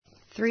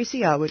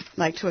3CR would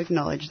like to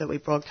acknowledge that we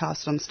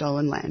broadcast on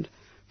stolen land,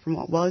 from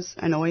what was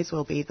and always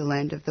will be the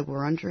land of the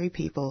Wurundjeri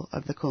people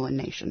of the Kulin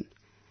Nation.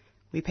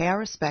 We pay our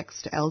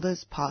respects to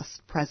elders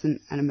past,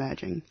 present and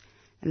emerging,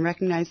 and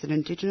recognise that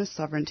Indigenous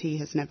sovereignty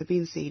has never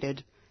been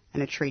ceded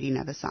and a treaty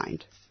never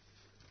signed.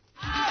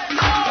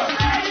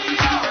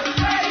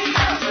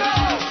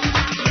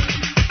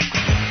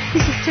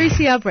 This is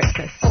 3CR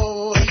Breakfast.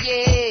 Oh,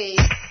 yeah.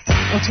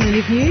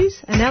 Alternative news,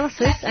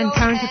 analysis and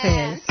current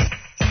affairs.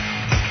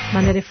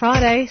 Monday to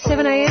Friday,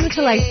 7am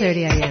until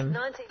 8:30am.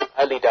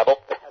 Only double.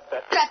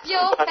 Clap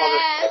your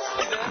hands.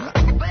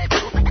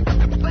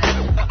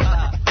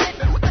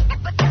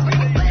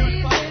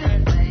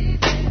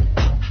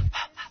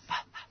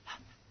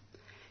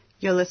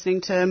 You're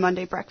listening to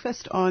Monday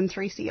Breakfast on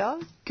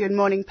 3CR. Good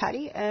morning,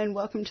 Patty, and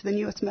welcome to the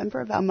newest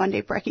member of our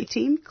Monday Brekkie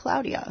team,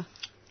 Claudia.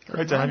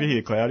 Great to have you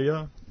here,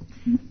 Claudia.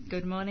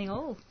 Good morning,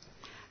 all.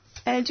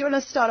 And do you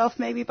want to start off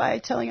maybe by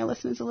telling our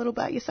listeners a little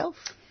about yourself?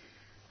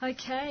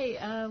 Okay,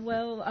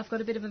 well, I've got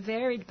a bit of a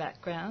varied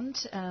background.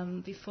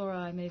 Before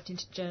I moved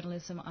into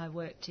journalism, I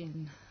worked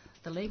in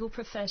the legal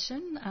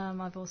profession.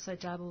 I've also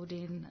dabbled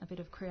in a bit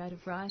of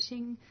creative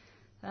writing,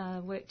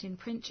 worked in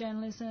print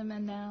journalism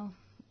and now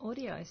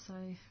audio, so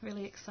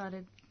really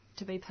excited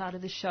to be part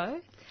of the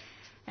show.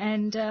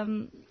 And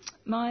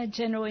my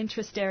general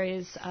interest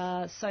areas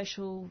are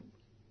social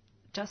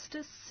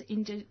justice,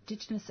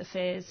 Indigenous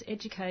affairs,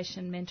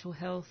 education, mental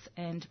health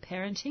and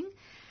parenting.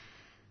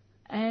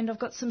 And I've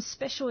got some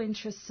special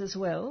interests as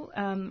well.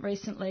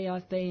 Recently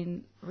I've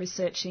been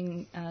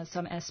researching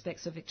some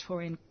aspects of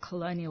Victorian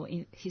colonial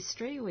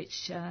history,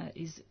 which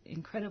is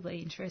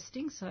incredibly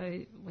interesting, so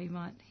we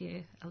might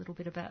hear a little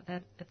bit about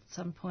that at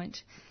some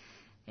point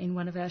in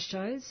one of our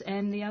shows.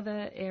 And the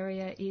other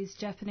area is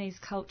Japanese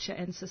culture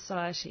and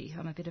society.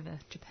 I'm a bit of a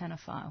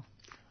Japanophile.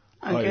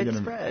 Good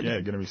spread. Yeah,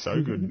 going to be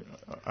so good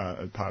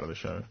as part of the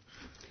show.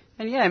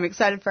 And yeah, I'm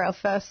excited for our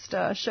first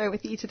show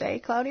with you today,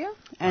 Claudia.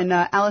 And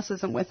Alice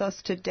isn't with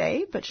us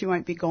today, but she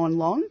won't be gone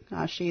long.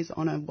 She's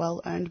on a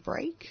well-earned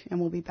break and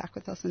will be back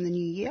with us in the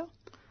new year.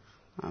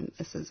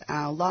 This is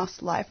our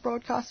last live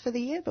broadcast for the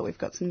year, but we've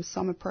got some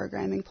summer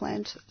programming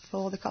planned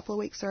for the couple of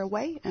weeks are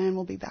away, and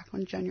we'll be back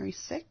on January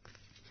 6th.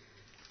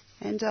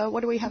 And what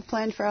do we have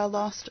planned for our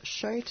last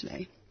show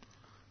today?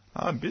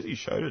 Busy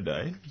show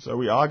today. So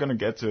we are going to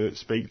get to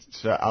speak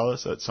to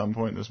Alice at some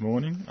point this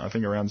morning, I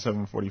think around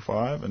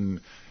 7:45, and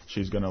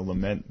she's going to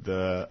lament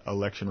the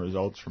election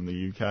results from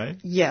the UK.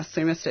 Yes,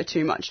 we missed her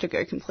too much to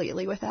go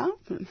completely without.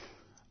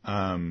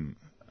 At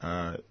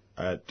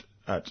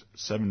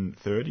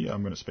 7:30,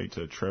 I'm going to speak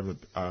to Trevor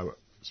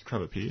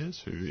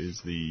Pearce, who is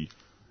the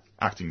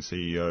acting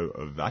CEO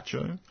of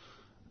VATCHO,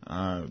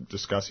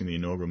 discussing the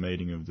inaugural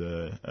meeting of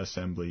the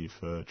Assembly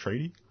for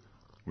Treaty,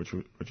 which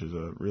is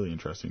a really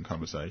interesting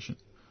conversation.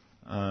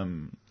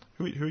 Who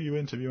are you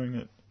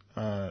interviewing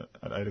at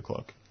 8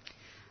 o'clock?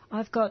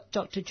 I've got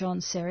Dr.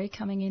 John Serry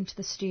coming into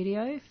the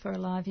studio for a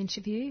live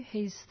interview.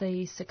 He's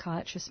the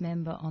psychiatrist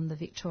member on the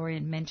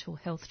Victorian Mental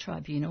Health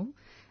Tribunal,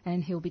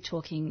 and he'll be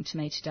talking to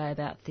me today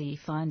about the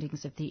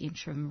findings of the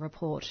interim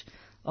report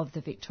of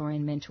the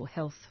Victorian Mental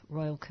Health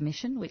Royal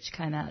Commission, which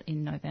came out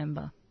in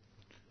November.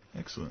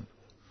 Excellent.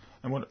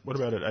 And what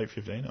about at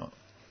 8:15?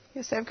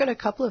 Yes, I've got a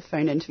couple of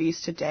phone interviews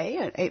today.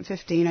 At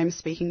 8:15, I'm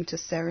speaking to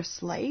Sarah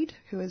Slade,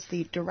 who is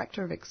the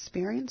Director of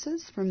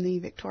Experiences from the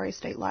Victoria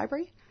State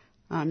Library.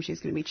 She's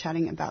going to be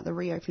chatting about the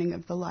reopening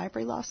of the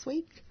library last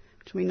week,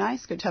 which will be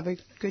nice. Good to have a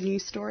good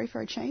news story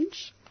for a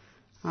change.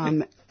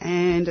 And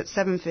at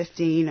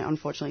 7:15,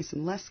 unfortunately,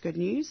 some less good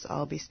news.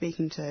 I'll be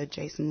speaking to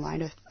Jason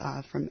Lyneth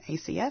from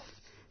ACF,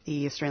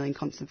 the Australian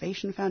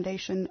Conservation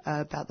Foundation,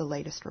 about the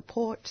latest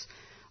report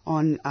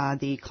on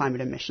the Climate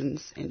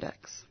Emissions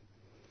Index.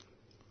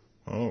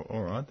 Oh,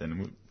 all right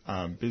then.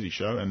 Busy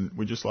show, and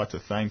we'd just like to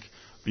thank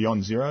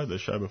Beyond Zero, the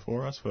show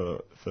before us,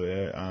 for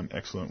their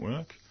excellent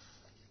work.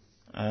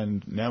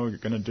 And now we're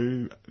going to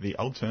do the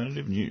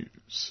alternative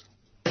news.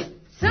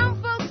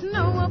 Some folks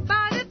know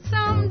about it,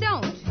 some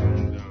don't.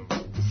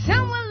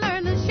 Some will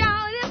learn to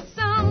shout it,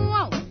 some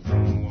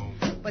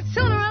won't. But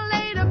sooner or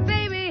later,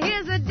 baby,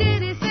 here's a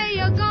ditty. Say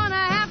you're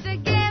gonna have to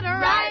get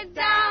right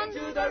down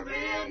to the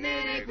real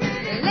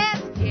nitty-gritty.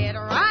 Let's get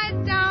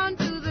right down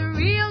to the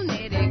real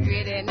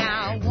nitty-gritty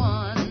now.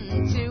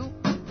 1, 2,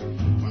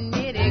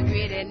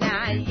 nitty-gritty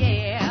now,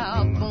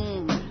 yeah,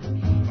 boom.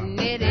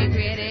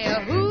 Nitty-gritty,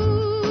 ooh-wee.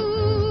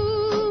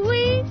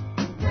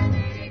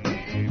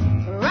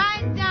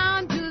 Right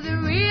down to the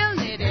real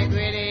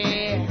nitty-gritty.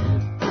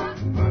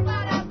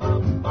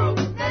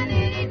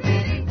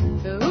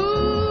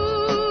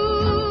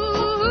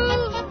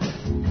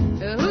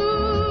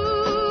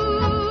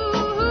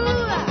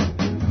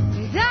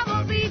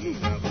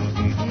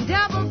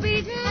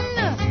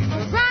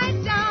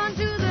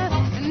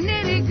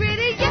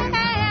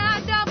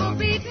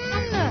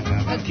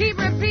 Keep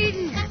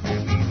repeating,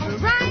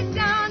 right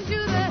down to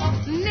the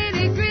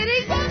nitty-gritty,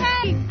 yeah.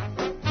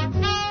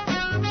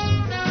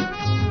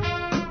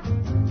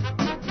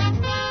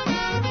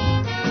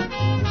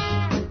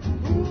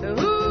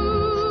 Ooh,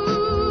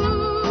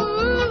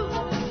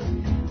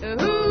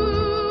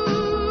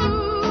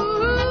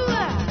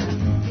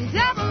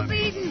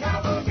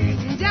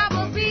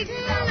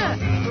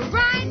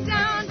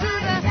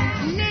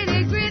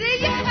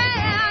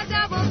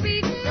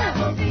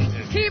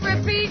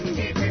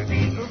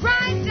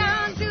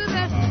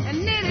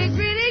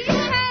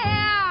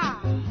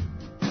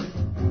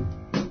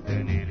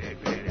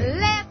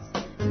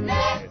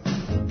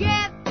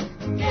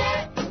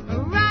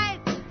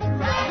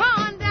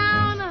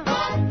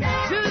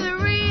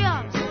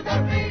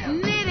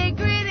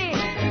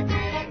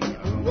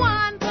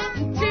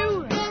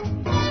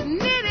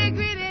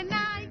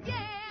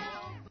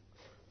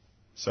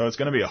 So it's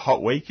going to be a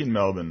hot week in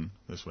Melbourne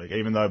this week,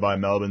 even though by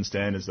Melbourne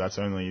standards that's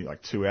only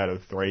like 2 out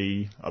of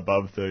 3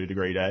 above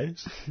 30-degree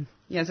days.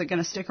 Yeah, is it going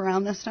to stick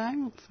around this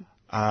time?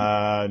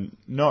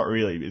 Not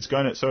really. It's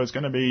going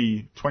to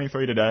be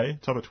 23 today,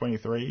 top of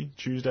 23.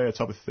 Tuesday, a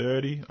top of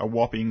 30. A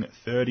whopping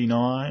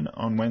 39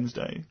 on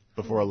Wednesday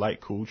before a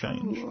late cool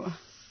change. Ooh.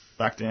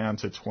 Back down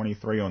to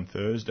 23 on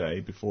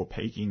Thursday before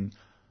peaking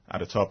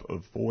at a top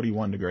of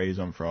 41 degrees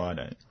on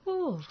Friday.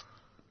 Ooh.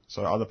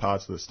 So other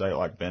parts of the state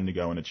like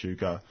Bendigo and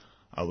Echuca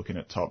are looking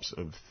at tops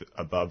of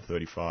above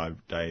 35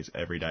 days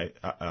every day,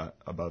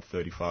 above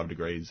 35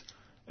 degrees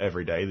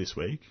every day this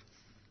week.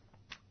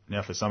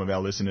 Now, for some of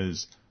our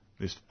listeners,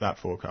 that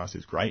forecast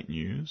is great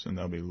news, and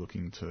they'll be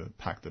looking to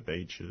pack the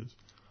beaches.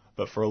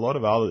 But for a lot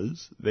of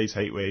others, these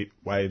heat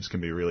waves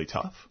can be really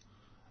tough.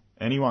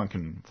 Anyone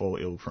can fall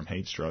ill from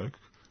heat stroke,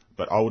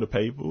 but older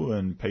people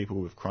and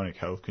people with chronic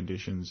health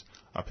conditions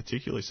are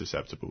particularly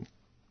susceptible.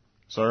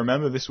 So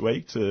remember this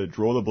week to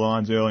draw the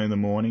blinds early in the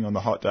morning on the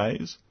hot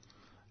days,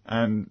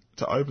 and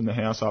to open the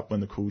house up when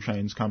the cool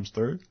change comes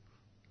through.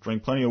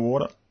 Drink plenty of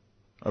water,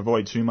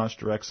 avoid too much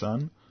direct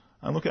sun,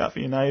 and look out for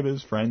your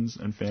neighbours, friends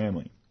and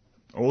family.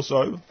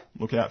 Also,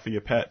 look out for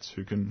your pets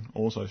who can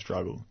also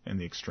struggle in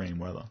the extreme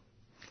weather.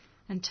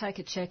 And take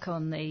a check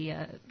on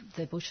the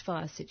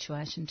bushfire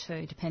situation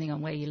too, depending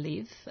on where you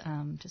live.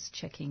 Just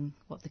checking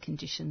what the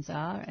conditions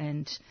are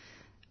and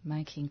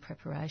making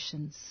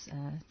preparations.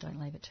 Don't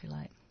leave it too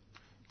late.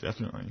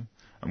 Definitely.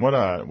 And what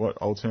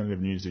alternative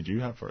news did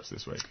you have for us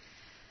this week?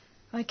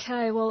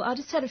 Okay, well, I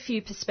just had a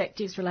few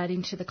perspectives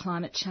relating to the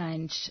climate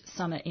change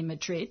summit in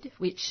Madrid,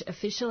 which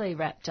officially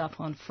wrapped up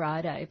on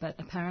Friday, but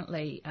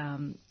apparently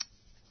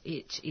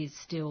it is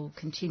still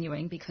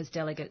continuing because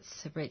delegates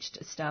have reached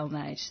a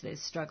stalemate. They're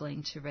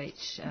struggling to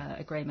reach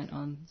agreement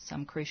on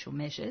some crucial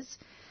measures.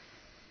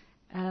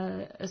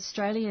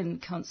 Australian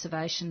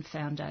Conservation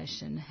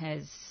Foundation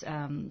has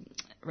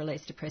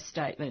released a press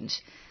statement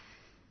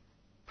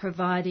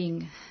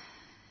providing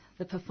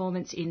the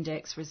performance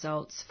index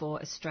results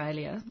for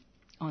Australia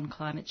on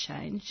climate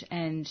change,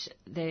 and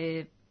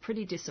they're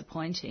pretty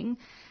disappointing,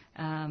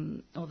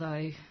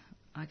 although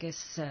I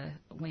guess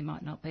we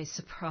might not be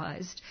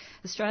surprised.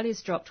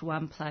 Australia's dropped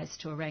one place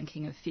to a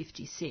ranking of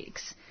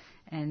 56,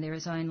 and there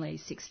is only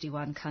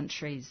 61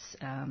 countries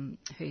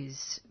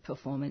whose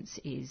performance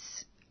is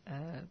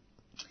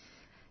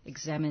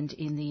examined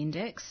in the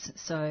index.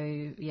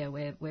 So, yeah,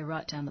 we're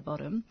right down the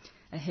bottom,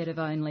 ahead of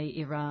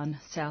only Iran,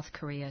 South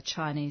Korea,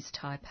 Chinese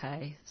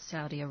Taipei,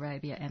 Saudi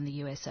Arabia and the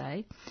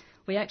USA.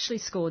 We actually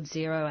scored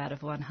 0 out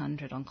of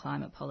 100 on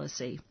climate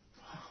policy.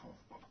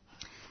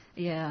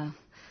 Yeah.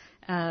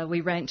 We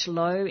ranked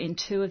low in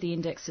 2 of the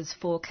index's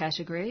 4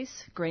 categories,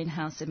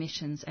 greenhouse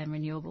emissions and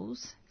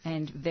renewables,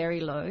 and very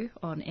low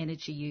on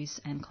energy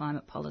use and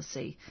climate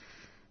policy.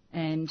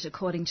 And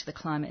according to the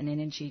Climate and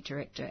Energy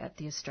Director at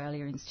the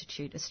Australia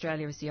Institute,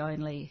 Australia is the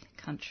only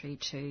country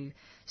to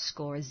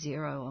score a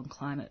 0 on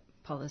climate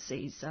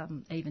policies.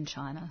 Even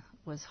China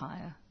was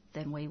higher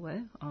than we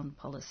were on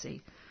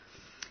policy.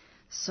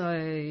 So,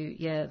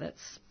 yeah,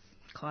 that's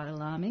quite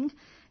alarming.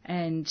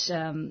 And,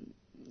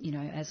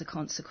 as a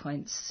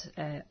consequence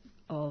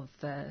of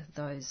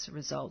those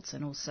results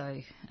and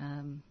also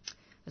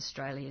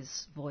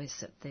Australia's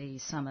voice at the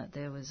summit,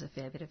 there was a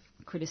fair bit of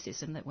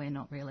criticism that we're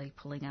not really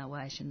pulling our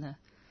weight in the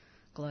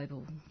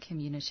global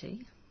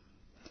community.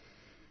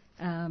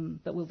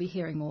 But we'll be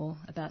hearing more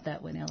about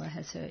that when Ella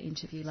has her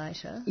interview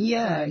later.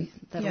 Yeah,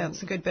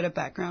 it's a good bit of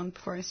background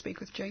before I speak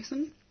with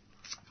Jason.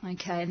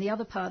 Okay, and the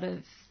other part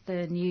of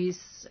the news,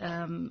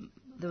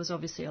 there was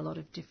obviously a lot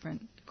of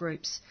different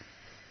groups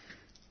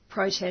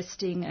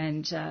protesting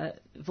and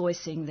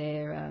voicing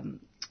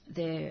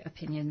their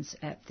opinions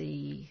at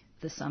the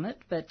summit,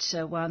 but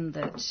one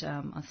that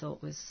I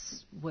thought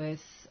was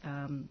worth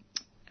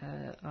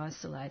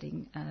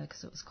isolating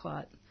because it was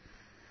quite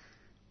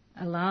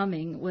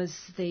alarming was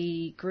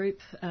the group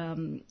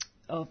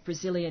of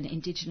Brazilian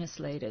Indigenous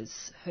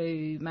leaders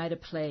who made a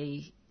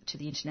plea to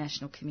the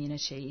international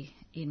community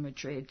in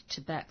Madrid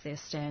to back their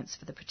stance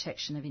for the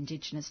protection of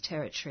Indigenous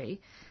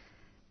territory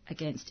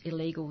against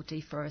illegal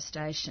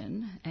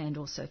deforestation and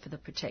also for the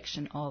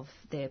protection of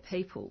their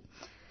people.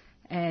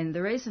 And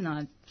the reason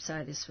I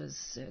say this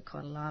was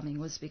quite alarming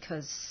was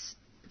because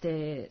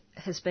there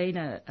has been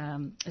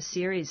a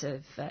series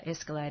of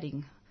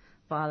escalating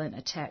violent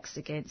attacks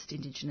against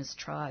Indigenous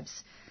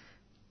tribes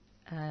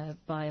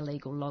by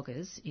illegal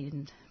loggers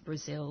in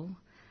Brazil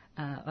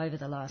over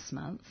the last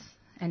month.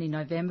 And in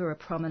November, a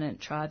prominent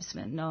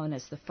tribesman known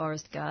as the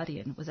Forest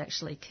Guardian was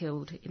actually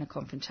killed in a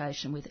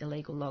confrontation with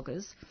illegal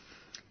loggers.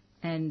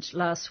 And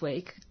last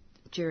week,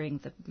 during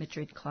the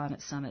Madrid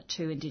Climate Summit,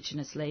 2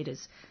 Indigenous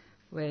leaders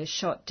were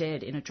shot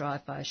dead in a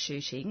drive-by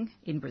shooting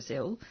in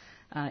Brazil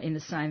in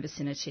the same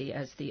vicinity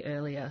as the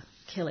earlier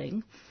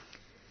killing.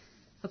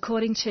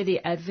 According to the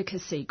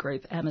advocacy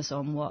group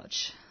Amazon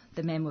Watch,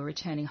 the men were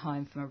returning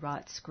home from a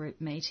rights group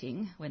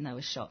meeting when they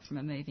were shot from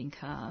a moving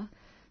car.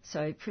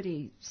 So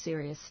pretty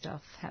serious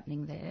stuff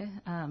happening there.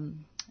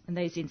 And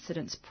these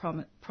incidents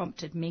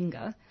prompted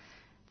MINGA,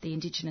 the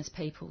Indigenous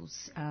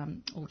Peoples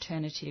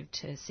Alternative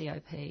to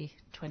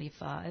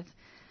COP25,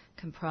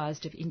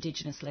 comprised of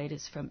Indigenous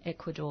leaders from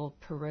Ecuador,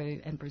 Peru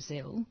and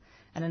Brazil,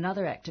 and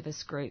another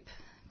activist group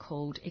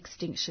called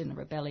Extinction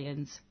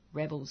Rebellion's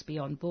Rebels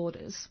Beyond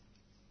Borders,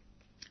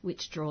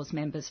 which draws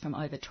members from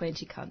over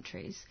 20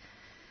 countries,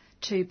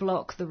 to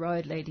block the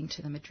road leading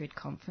to the Madrid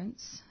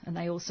conference. And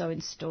they also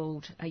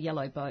installed a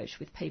yellow boat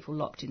with people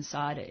locked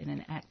inside it in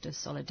an act of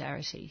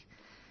solidarity.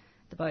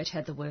 The boat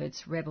had the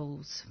words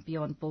Rebels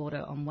Beyond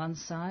Border on one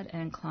side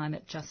and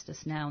Climate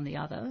Justice Now on the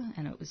other,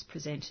 and it was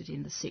presented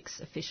in the 6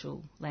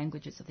 official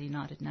languages of the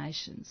United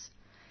Nations.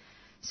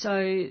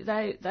 So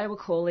they were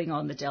calling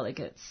on the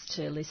delegates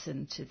to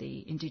listen to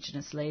the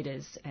Indigenous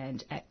leaders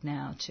and act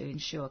now to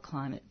ensure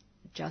climate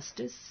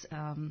justice,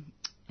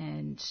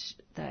 and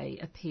they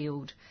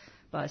appealed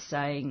by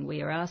saying,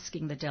 "We are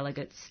asking the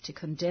delegates to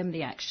condemn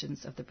the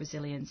actions of the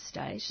Brazilian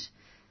state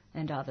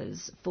and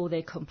others for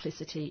their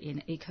complicity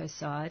in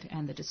ecocide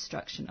and the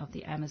destruction of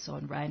the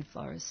Amazon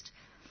rainforest,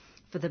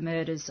 for the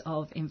murders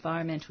of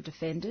environmental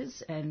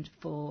defenders and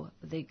for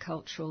the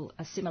cultural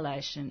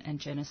assimilation and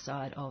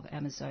genocide of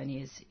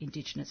Amazonia's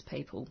Indigenous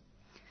people.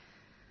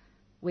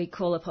 We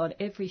call upon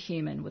every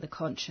human with a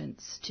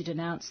conscience to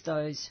denounce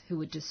those who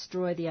would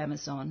destroy the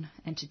Amazon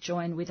and to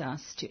join with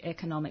us to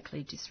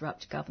economically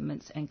disrupt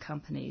governments and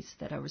companies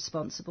that are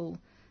responsible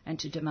and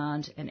to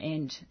demand an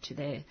end to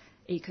their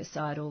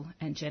ecocidal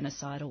and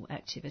genocidal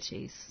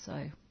activities."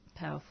 So,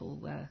 powerful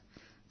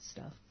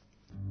stuff.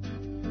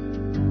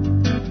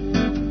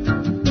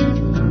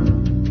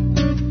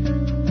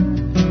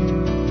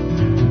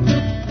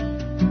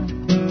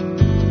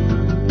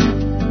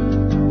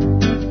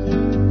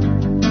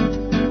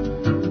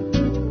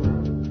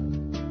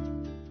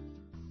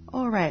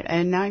 All right,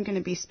 and now I'm going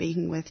to be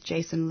speaking with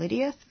Jason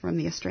Lydiath from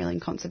the Australian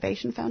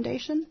Conservation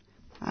Foundation.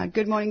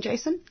 Good morning,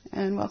 Jason,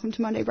 and welcome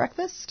to Monday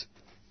Breakfast.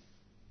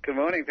 Good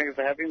morning. Thanks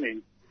for having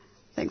me.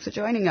 Thanks for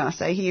joining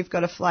us. I hear you've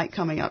got a flight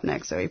coming up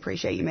next, so we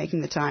appreciate you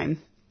making the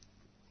time.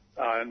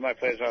 My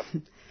pleasure.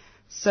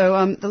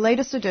 So the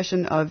latest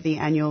edition of the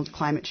annual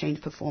Climate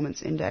Change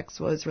Performance Index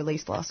was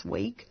released last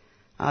week.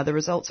 The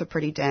results are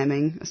pretty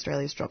damning.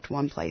 Australia's dropped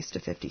 1 place to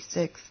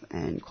 56th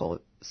and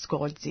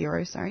scored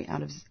 0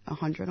 out of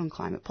 100 on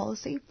climate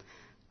policy.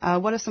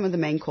 What are some of the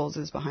main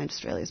causes behind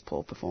Australia's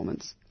poor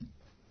performance?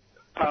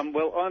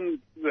 Well, on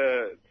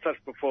the such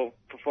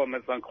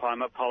performance on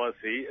climate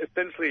policy,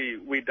 essentially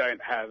we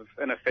don't have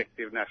an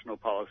effective national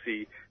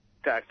policy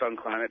to act on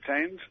climate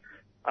change.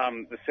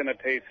 The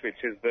centrepiece,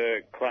 which is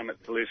the Climate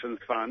Solutions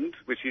Fund,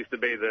 which used to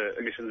be the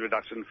Emissions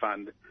Reduction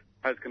Fund,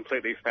 has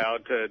completely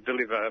failed to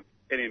deliver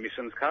any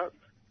emissions cuts.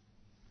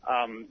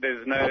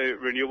 There's no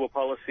renewable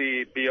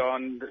policy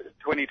beyond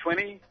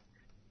 2020.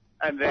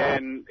 And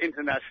then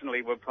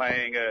internationally, we're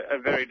playing a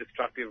very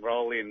destructive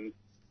role in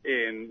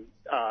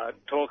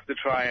talks to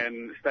try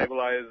and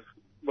stabilise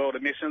world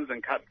emissions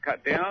and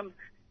cut down.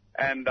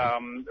 And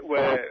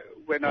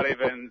we're not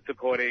even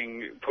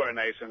supporting poorer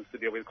nations to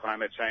deal with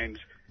climate change.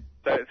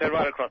 So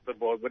right across the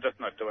board, we're just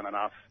not doing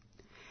enough.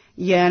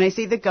 Yeah, and I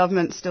see the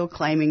government still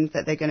claiming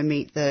that they're going to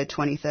meet the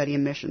 2030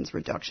 emissions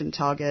reduction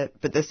target,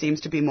 but this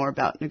seems to be more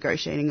about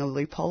negotiating a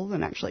loophole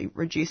than actually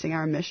reducing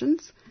our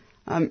emissions.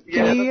 Can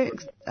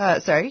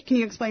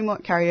you explain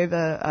what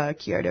carryover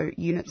Kyoto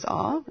units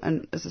are,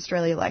 and is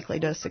Australia likely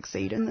to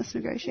succeed in this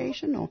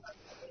negotiation? Or?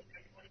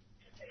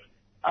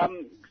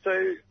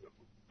 So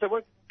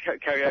what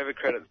carryover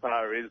credits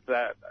are is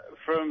that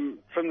from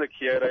the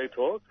Kyoto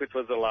talks, which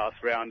was the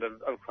last round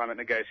of climate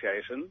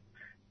negotiations,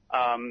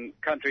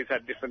 countries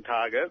had different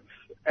targets,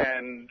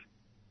 and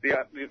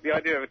the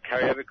idea of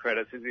carryover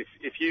credits is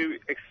if you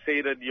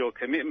exceeded your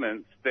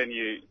commitments, then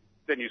you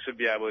should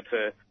be able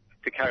to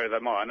carry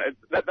them on.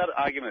 That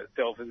argument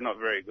itself is not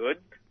very good.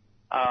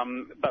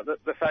 But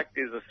the fact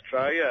is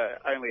Australia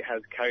only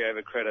has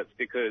carryover credits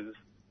because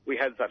we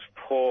had such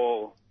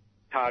poor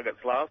targets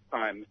last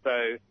time.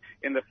 So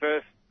in the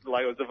first, it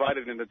was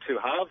divided into 2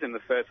 halves. In the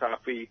first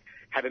half, we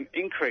had an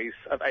increase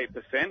of 8%,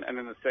 and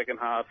in the second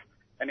half,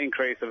 an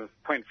increase of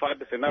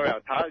 0.5%. They were our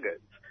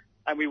targets.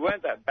 And we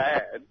weren't that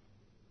bad,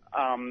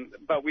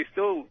 but we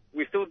still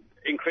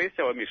increased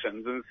our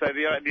emissions. And so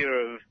the idea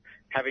of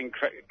having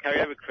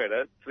carryover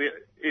credits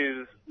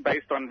is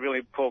based on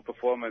really poor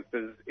performance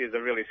is a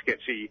really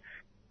sketchy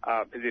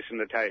position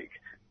to take.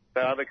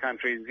 So other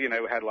countries,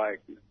 had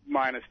like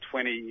minus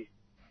 20%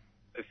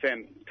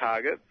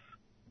 targets,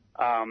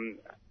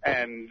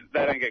 and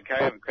they don't get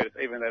carryover credits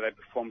even though they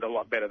performed a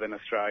lot better than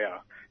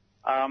Australia.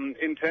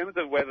 In terms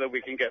of whether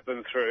we can get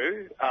them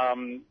through,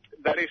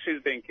 that issue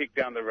is being kicked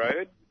down the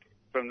road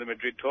from the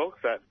Madrid talks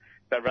that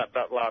wrapped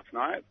up last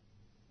night.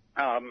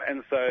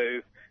 And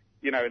so,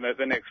 in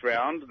the next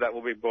round, that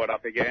will be brought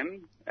up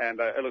again, and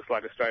it looks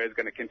like Australia is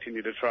going to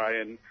continue to try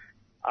and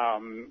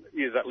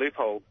use that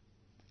loophole.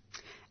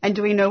 And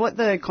do we know what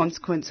the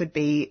consequence would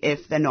be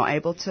if they're not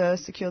able to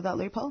secure that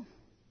loophole?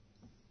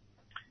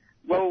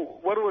 Well,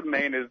 what it would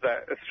mean is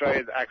that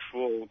Australia's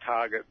actual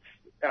targets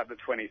out to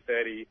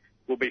 2030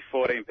 will be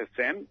 14%.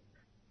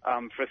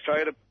 For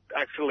Australia to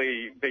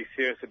actually be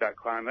serious about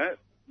climate,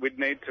 we'd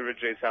need to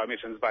reduce our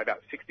emissions by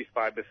about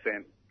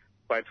 65%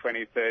 by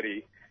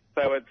 2030.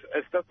 So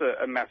it's just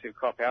a massive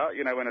cop-out.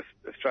 You know, when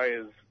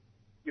Australia's,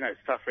 you know,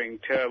 suffering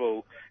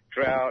terrible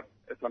drought,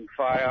 it's on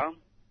fire,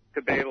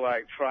 to be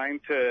like trying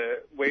to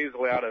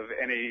weasel out of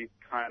any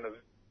kind of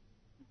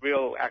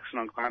real action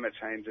on climate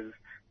change is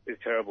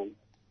terrible.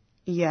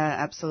 Yeah,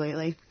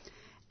 absolutely.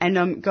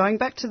 And going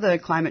back to the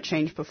Climate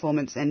Change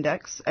Performance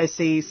Index, I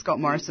see Scott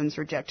Morrison's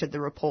rejected the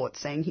report,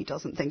 saying he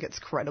doesn't think it's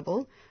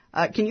credible.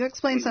 Can you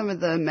explain some of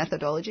the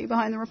methodology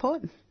behind the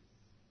report?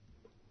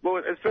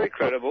 Well, it's very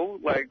credible.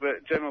 Like, the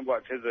German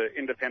Watch is an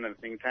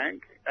independent think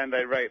tank, and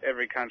they rate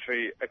every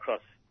country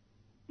across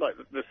like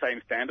the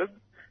same standards,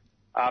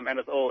 and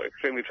it's all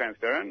extremely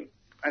transparent.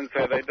 And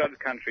so they judge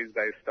countries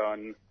based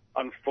on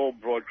 4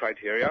 broad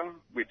criteria,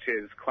 which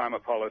is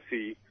climate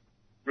policy,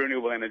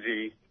 renewable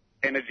energy,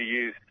 energy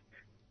use,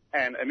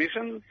 and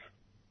emissions.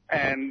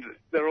 And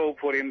they're all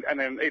put in, and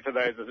then each of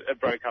those are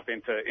broke up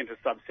into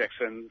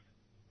subsections.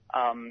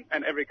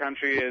 And every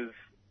country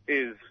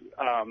is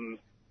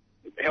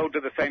held to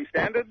the same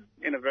standard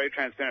in a very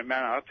transparent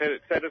manner.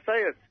 So to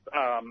say it's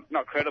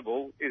not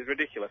credible is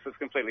ridiculous. It's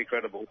completely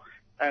credible.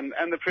 And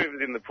the proof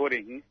is in the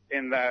pudding,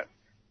 in that,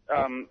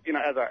 you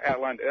know, as I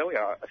outlined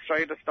earlier,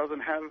 Australia just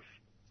doesn't have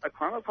a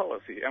climate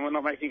policy, and we're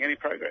not making any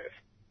progress.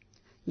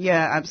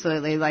 Yeah,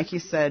 absolutely. Like you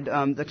said,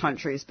 the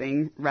country's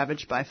being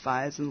ravaged by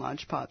fires in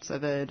large parts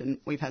of it, and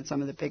we've had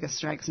some of the biggest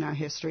strikes in our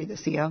history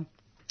this year.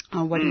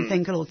 What do you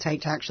think it'll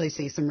take to actually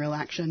see some real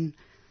action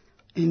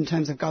in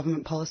terms of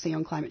government policy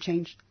on climate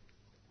change?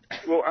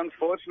 Well,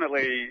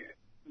 unfortunately,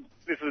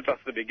 this is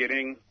just the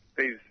beginning.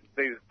 These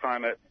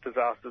climate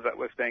disasters that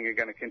we're seeing are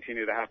going to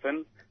continue to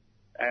happen,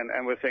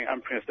 and we're seeing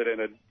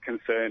unprecedented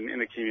concern in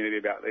the community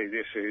about these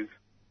issues.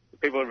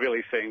 People are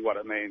really seeing what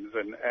it means,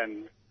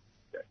 and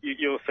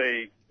you'll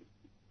see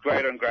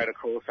greater and greater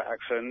calls for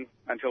action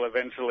until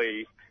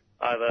eventually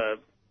either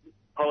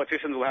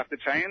politicians will have to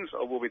change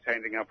or we'll be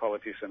changing our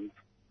politicians.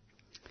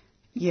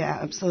 Yeah,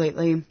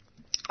 absolutely.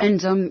 And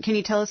can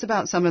you tell us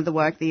about some of the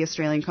work the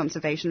Australian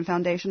Conservation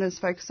Foundation is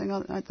focusing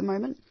on at the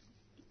moment?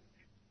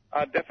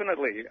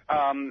 Definitely.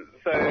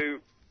 So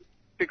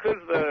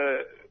because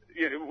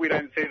we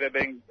don't see there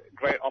being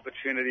great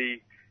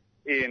opportunity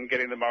in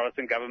getting the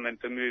Morrison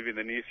government to move in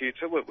the near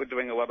future, we're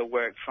doing a lot of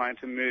work trying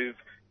to move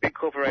big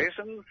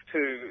corporations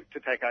to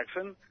take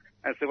action.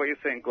 And so what you're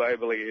seeing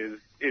globally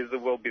is the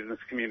world business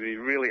community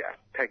really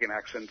taking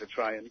action to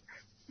try and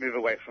move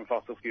away from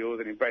fossil fuels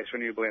and embrace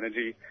renewable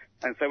energy.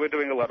 And so we're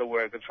doing a lot of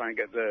work to try and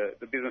get the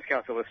Business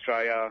Council of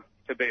Australia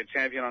to be a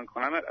champion on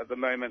climate. At the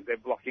moment, they're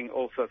blocking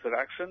all sorts of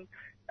action,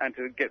 and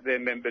to get their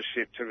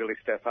membership to really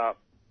step up.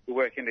 We're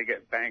working to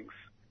get banks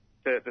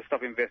to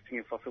stop investing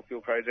in fossil fuel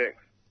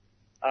projects.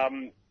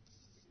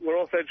 We're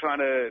also trying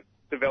to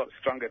develop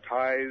stronger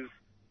ties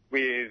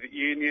with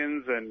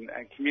unions and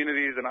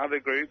communities and other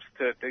groups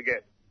to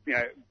get, you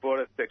know,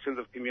 broader sections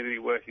of community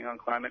working on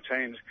climate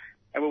change.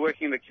 And we're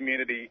working in the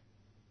community,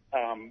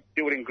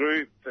 building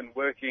groups and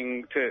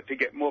working to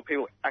get more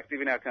people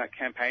active in our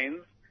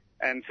campaigns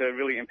and to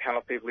really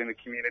empower people in the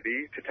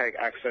community to take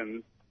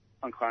action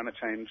on climate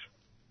change.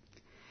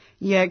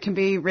 Yeah, it can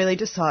be really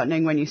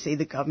disheartening when you see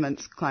the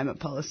government's climate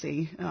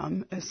policy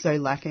is so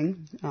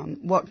lacking.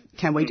 What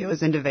can we do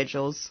as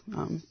individuals?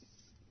 The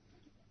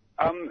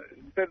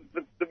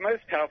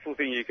most powerful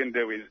thing you can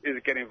do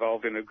is get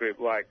involved in a group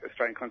like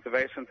Australian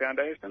Conservation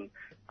Foundation.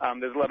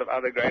 There's a lot of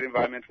other great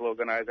environmental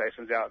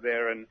organisations out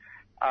there, and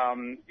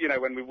you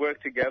know, when we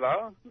work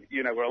together,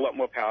 you know, we're a lot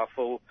more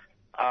powerful.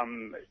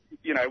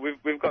 You know,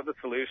 we've got the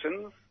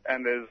solutions,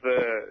 and there's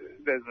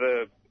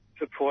the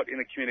support in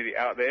the community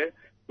out there.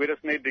 We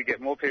just need to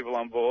get more people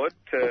on board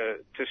to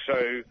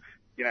show,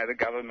 you know, the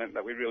government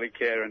that we really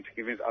care, and to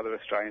convince other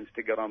Australians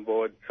to get on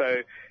board.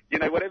 So, you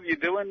know, whatever you're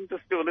doing,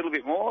 just do a little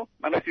bit more,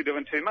 unless you're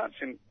doing too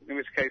much, in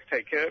which case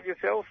take care of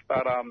yourself.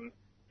 But,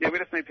 yeah, we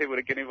just need people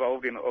to get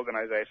involved in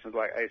organisations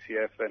like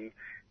ACF and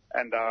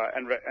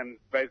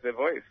raise their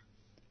voice.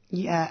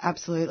 Yeah,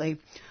 absolutely.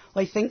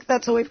 Well, I think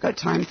that's all we've got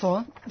time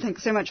for.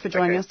 Thanks so much for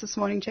joining us this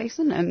morning,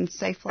 Jason, and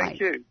safe flight. Thank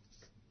you.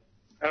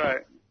 All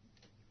right.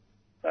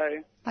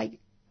 Bye. Bye.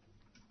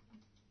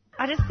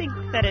 I just think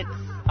that it's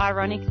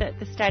ironic that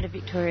the state of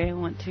Victoria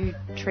want to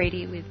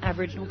treaty with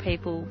Aboriginal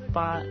people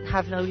but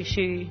have no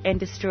issue in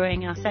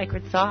destroying our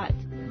sacred sites.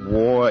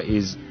 War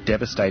is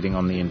devastating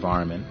on the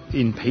environment.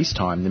 In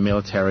peacetime, the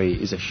military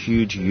is a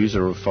huge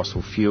user of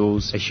fossil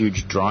fuels, a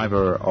huge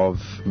driver of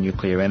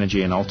nuclear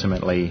energy, and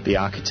ultimately the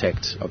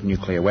architect of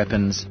nuclear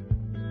weapons.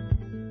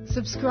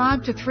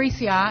 Subscribe to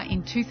 3CR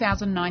in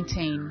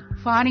 2019,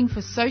 fighting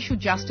for social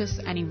justice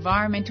and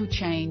environmental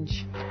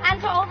change. And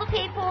to all the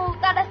people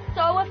that are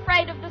so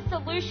afraid of the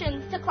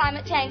solutions to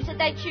climate change that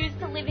they choose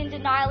to live in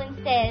denial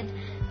instead,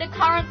 the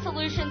current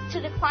solutions to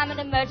the climate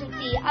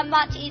emergency are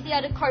much easier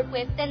to cope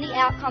with than the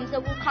outcomes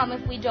that will come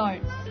if we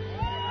don't.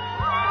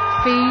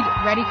 Feed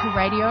Radical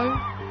Radio.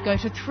 Go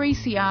to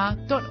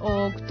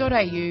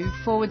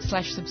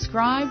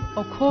 3cr.org.au/subscribe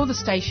or call the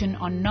station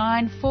on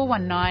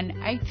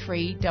 9419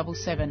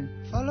 8377.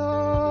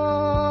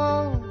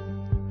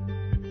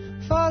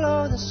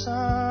 follow the sun,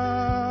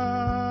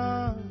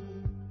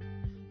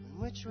 and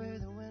which way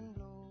the wind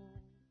blows.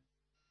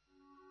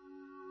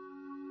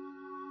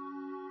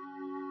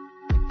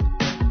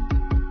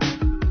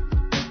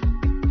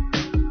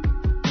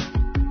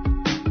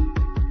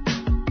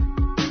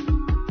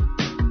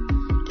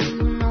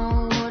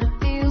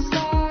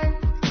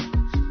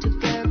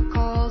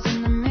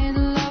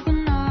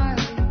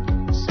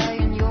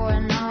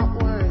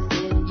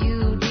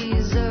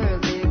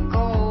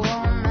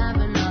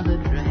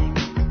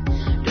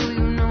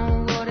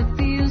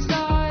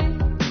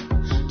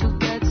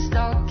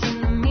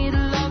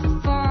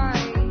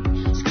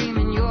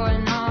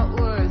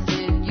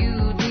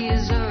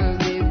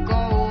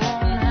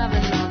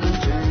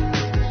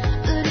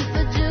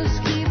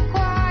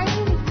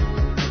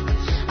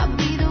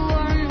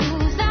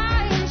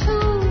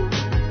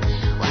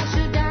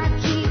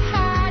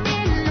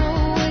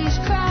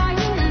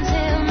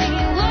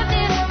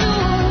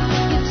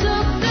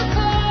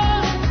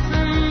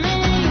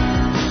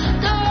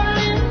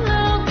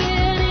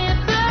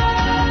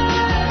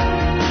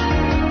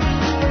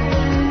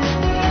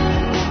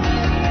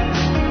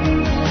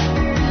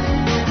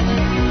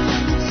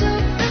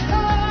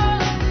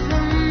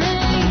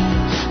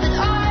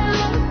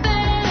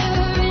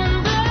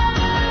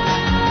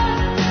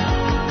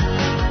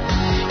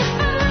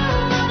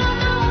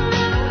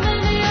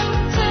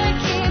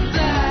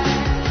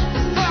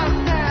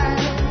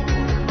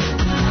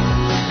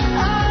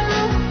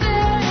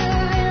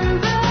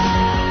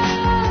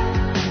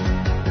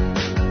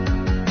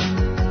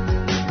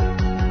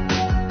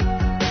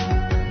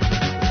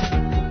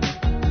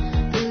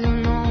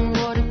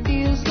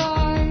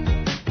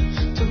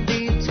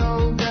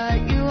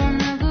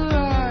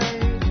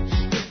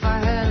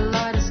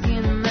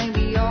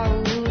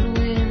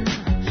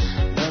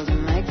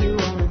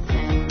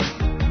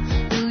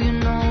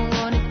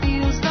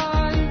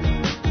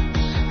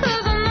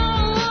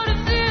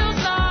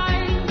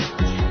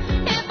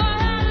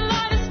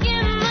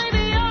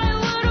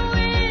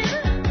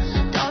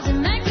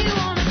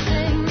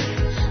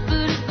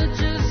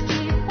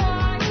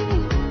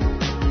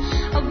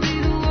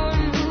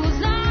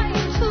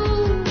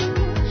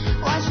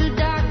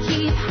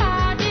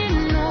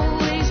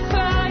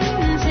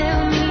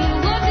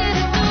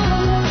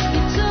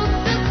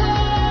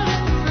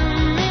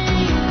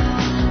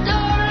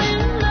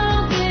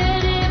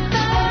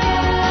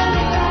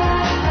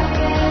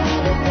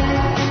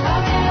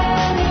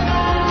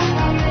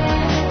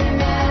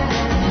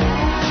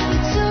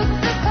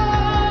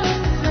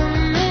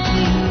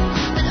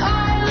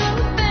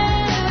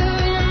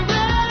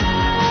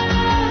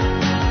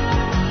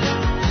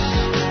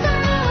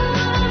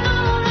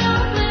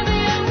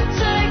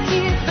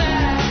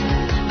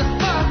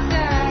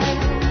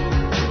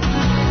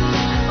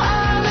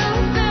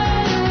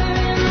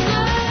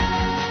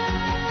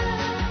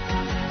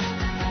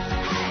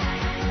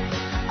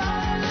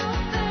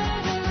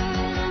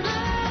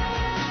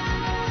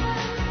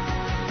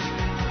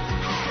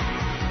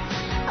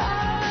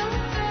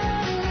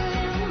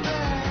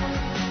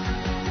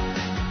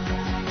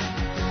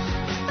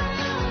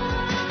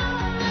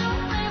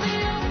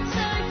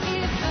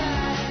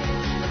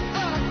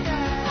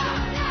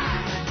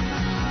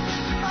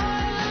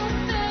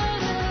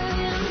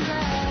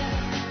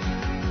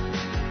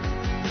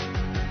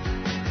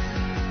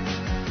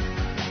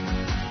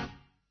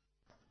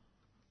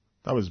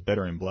 That was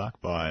Better in Black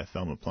by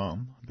Thelma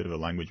Plum. A bit of a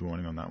language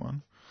warning on that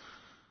one.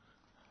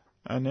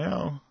 And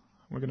now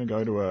we're going to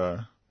go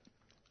to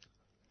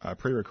a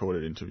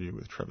pre-recorded interview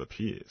with Trevor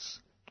Pearce.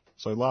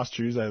 So last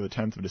Tuesday, the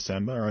 10th of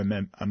December,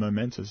 a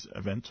momentous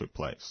event took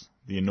place.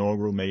 The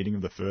inaugural meeting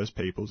of the First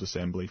Peoples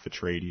Assembly for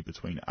Treaty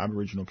between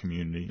Aboriginal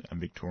community and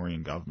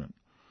Victorian government.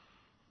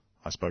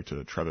 I spoke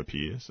to Trevor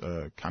Pearce,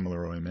 a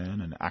Kamilaroi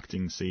man and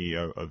acting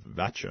CEO of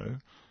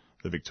VACCHO,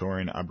 the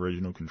Victorian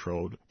Aboriginal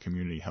Controlled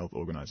Community Health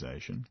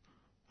Organisation,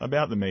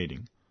 about the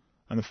meeting.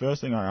 And the first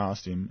thing I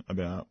asked him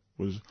about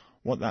was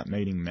what that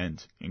meeting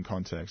meant in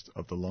context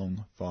of the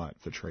long fight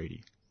for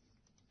treaty.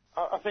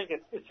 I think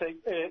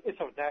it's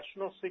of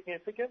national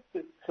significance.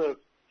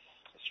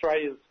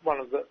 Australia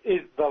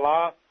is the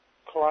last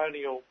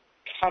colonial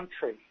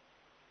country.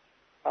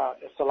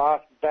 It's the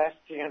last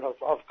bastion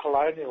of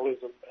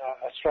colonialism.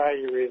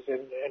 Australia is,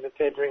 and it's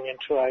entering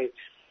into a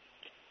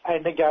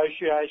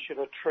negotiation,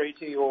 a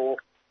treaty, or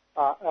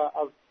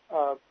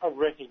a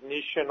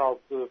recognition of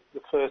the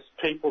first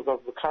peoples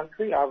of the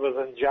country, other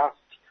than just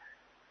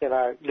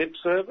lip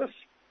service.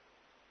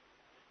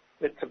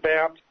 It's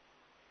about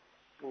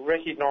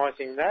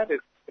recognising that.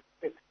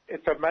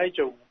 It's a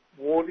major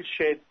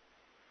watershed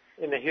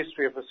in the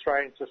history of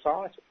Australian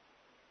society.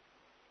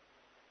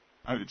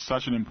 It's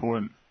such an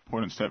important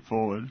step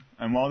forward.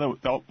 And while there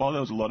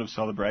was a lot of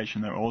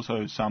celebration, there were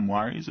also some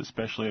worries,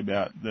 especially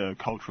about the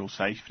cultural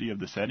safety of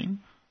the setting.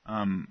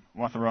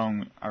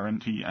 Wathaurong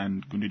Arenti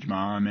and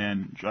Gunditjmara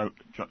man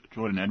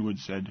Jordan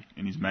Edwards said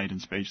in his maiden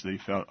speech that he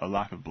felt a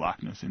lack of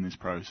blackness in this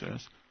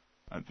process.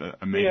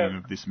 A meeting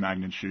of this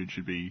magnitude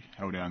should be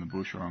held out in the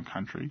bush or on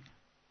country.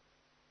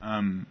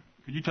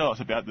 Could you tell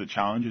us about the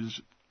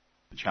challenges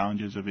the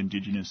challenges of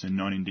Indigenous and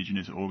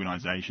non-Indigenous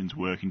organisations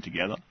working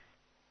together?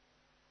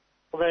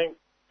 I mean,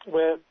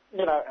 we're,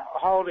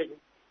 holding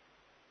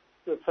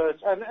the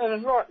first,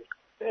 and right,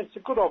 it's a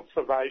good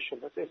observation.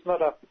 It's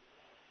not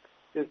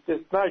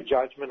there's no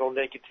judgment or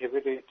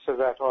negativity to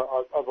that.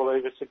 I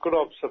believe it's a good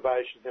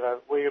observation.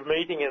 We're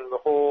meeting in the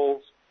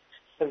halls,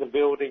 in the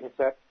buildings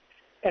that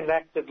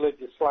enacted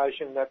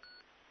legislation that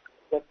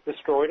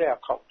destroyed our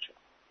culture,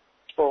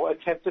 or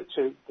attempted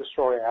to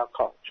destroy our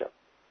culture.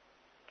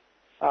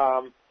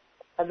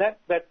 And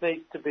that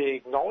needs to be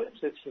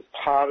acknowledged. It's just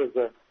part of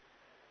the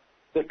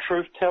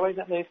truth-telling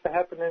that needs to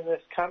happen in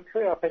this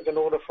country. I think in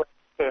order for us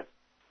to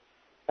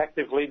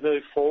actively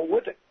move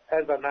forward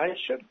as a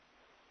nation,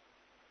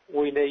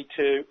 we need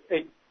to,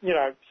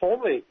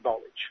 formally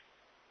acknowledge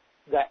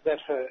that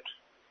hurt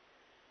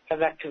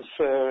and that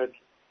concern.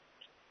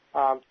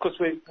 Because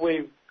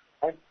we've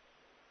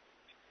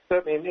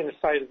certainly in the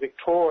state of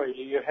Victoria,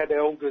 you had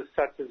elders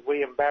such as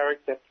William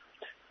Barrick that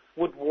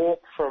would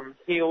walk from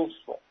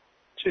Healesville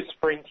to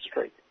Spring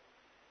Street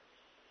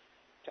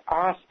to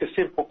ask a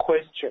simple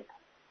question.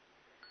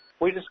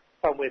 We just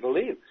want somewhere to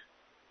live.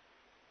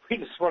 We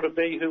just want to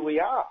be who we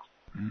are,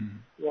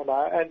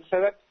 and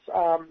so that's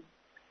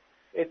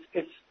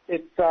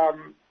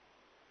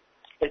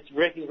it's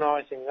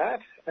recognising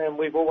that, and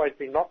we've always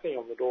been knocking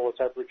on the door as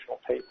Aboriginal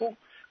people,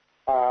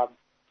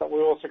 but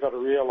we've also got to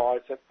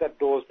realise that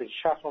door's been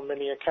shut on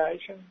many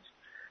occasions,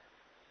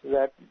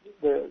 that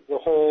the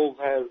halls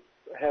have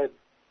had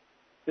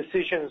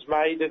decisions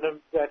made in them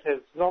that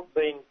has not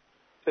been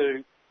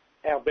to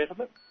our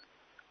betterment.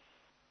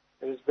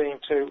 It has been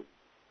to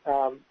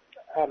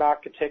an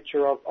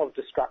architecture of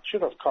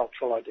destruction of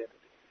cultural identity.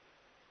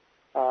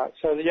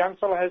 So the young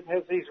fellow has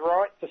his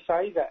right to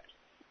say that,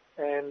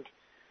 and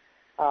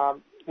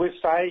with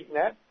saying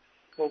that,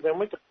 well, then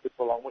we can move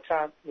along.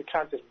 We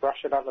can't just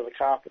brush it under the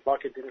carpet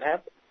like it didn't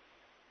happen.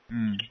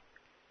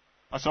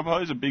 I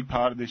suppose a big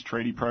part of this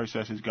treaty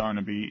process is going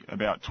to be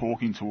about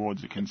talking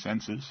towards a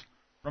consensus.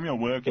 From your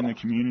work in the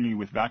community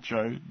with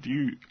VATCO, do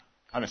you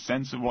have a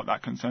sense of what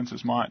that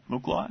consensus might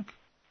look like?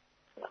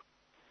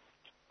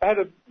 I had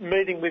a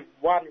meeting with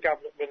one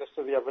government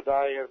minister the other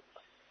day, and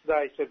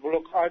they said, well,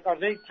 look, I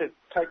need to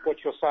take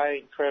what you're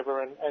saying,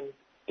 Trevor, and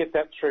get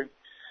that through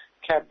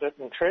Cabinet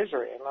and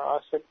Treasury. And I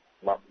said,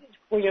 well,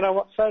 you know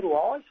what, so do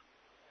I.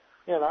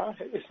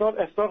 It's not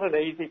an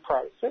easy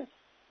process.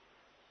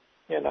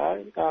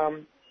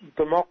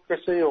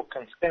 Democracy or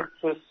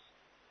consensus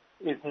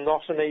is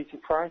not an easy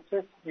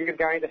process. You're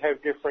going to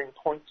have differing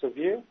points of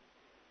view.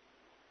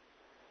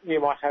 You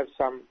might have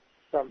some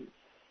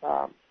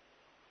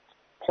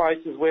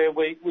places where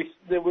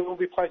there will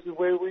be places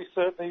where we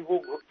certainly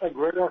will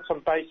agree on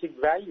some basic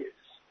values.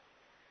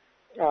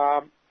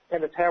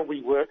 And it's how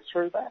we work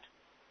through that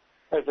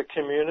as a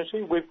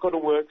community. We've got to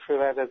work through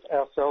that as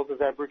ourselves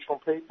as Aboriginal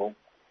people,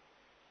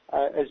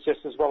 as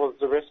just as well as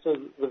the rest of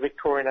the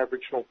Victorian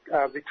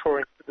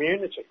Victorian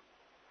community.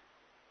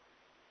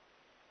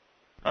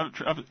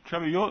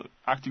 Trevor, you're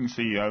acting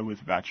CEO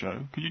with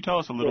VATCO. Could you tell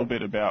us a little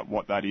bit about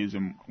what that is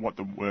and what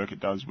the work it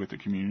does with the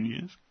community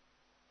is?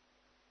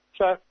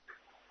 So,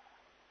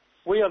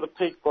 we are the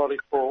peak body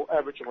for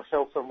Aboriginal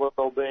health and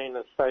wellbeing in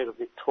the state of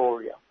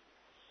Victoria.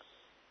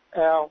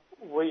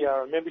 We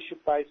are a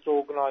membership-based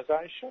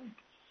organisation.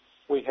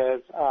 We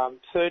have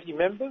 30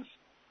 members,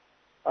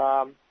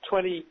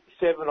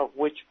 27 of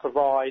which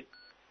provide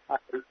a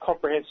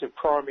comprehensive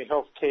primary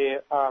health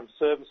care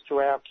service to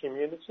our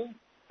community.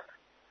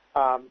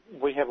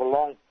 We have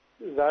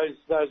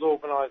those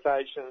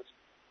organisations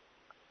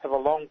have a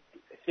long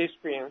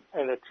history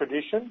and a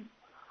tradition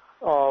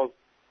of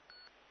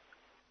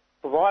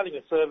providing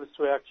a service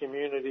to our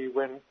community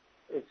when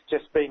it's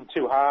just been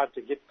too hard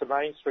to get to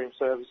mainstream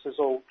services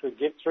or to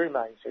get through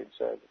mainstream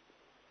services.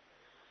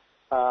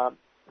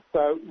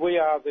 So we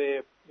are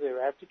their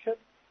advocate.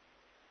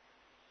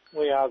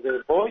 We are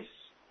their voice.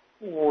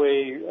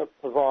 We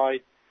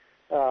provide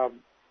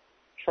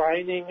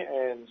training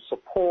and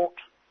support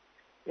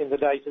in the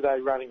day-to-day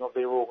running of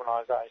their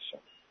organisation.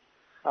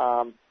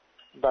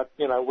 But,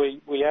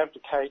 we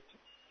advocate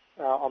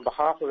on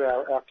behalf of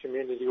our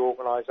community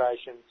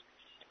organisations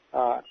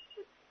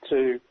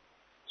to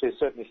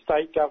certainly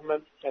state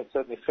government and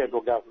certainly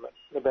federal government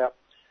about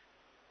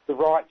the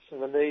rights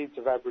and the needs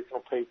of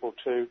Aboriginal people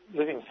to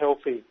living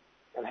healthy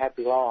and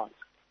happy lives.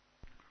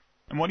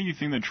 And what do you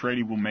think the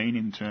treaty will mean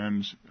in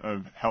terms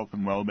of health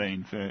and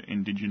wellbeing for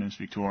Indigenous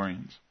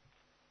Victorians?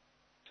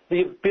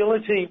 The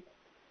ability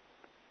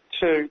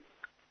to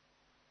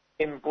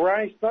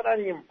not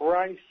only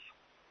embrace,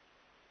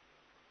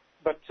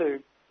 but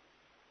to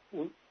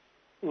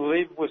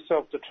live with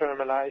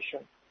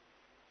self-determination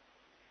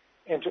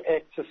and to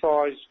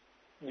exercise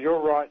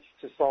your rights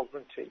to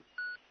sovereignty.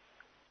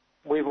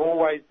 We've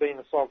always been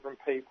a sovereign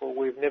people.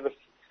 We've never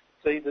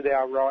ceded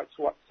our rights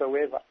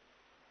whatsoever.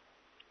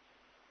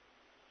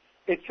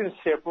 It's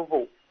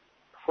inseparable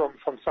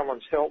from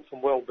someone's health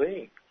and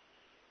well-being.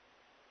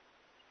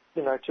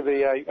 To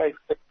be a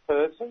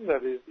person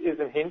that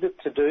isn't hindered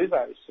to do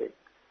those things.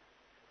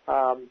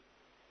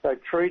 So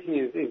treaty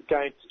is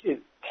going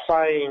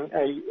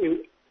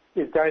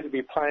to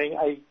be playing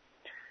a.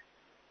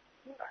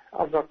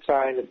 I'm not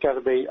saying it's going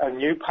to be a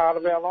new part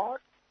of our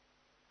life,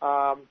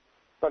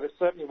 but it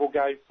certainly will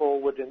go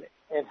forward in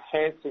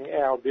enhancing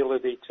our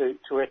ability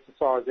to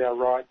exercise our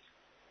rights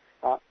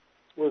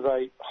with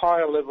a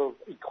higher level of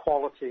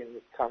equality in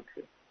this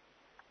country.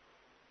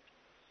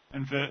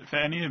 And for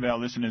any of our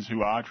listeners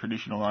who are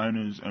traditional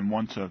owners and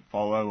want to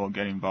follow or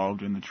get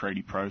involved in the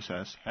treaty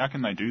process, how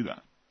can they do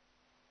that?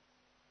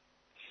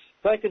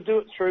 They can do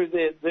it through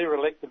their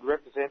elected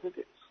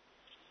representatives.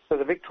 So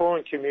the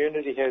Victorian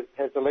community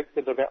has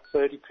elected about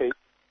 30 people,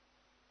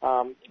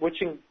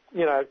 which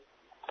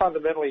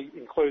fundamentally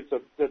includes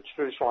the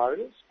traditional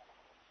owners,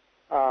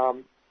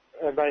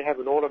 and they have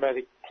an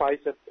automatic place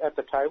at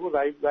the table.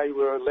 They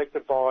were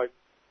elected by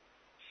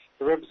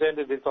the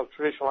representatives of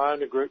traditional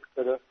owner groups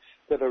that are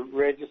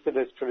registered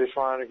as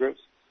traditional owner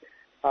groups.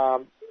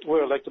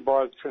 Were elected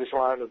by the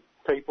traditional owner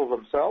people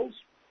themselves,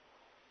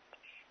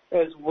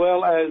 as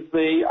well as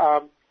the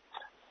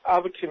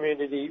other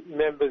community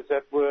members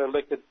that were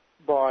elected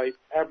by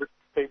Aboriginal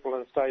people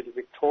in the state of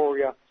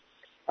Victoria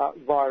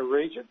via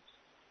regions.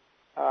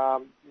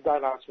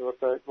 Don't ask me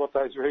what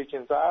those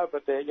regions are,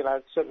 but they're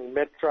certainly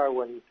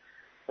metro and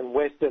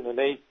western and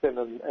eastern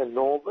and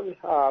northern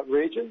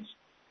regions.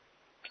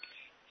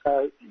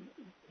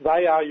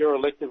 They are your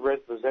elected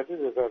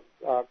representatives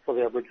for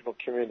the Aboriginal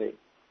community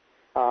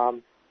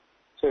to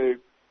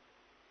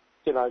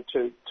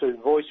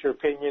voice your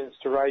opinions,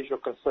 to raise your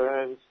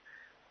concerns.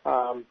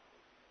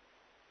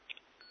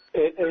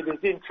 It is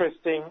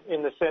interesting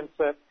in the sense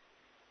that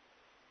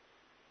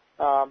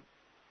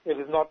it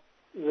is not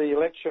the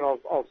election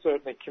of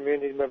certain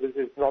community members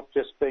is not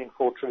just being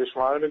for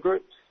traditional owner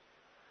groups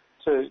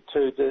to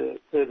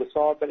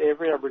decide, but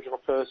every Aboriginal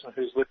person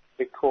who's lived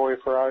in Victoria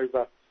for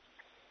over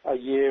a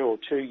year or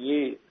 2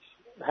 years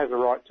has a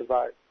right to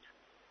vote.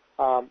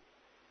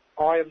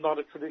 I am not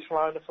a traditional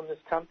owner from this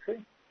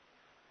country.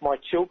 My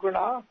children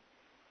are.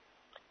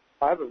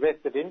 I have a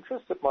vested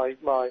interest that my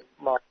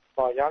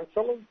young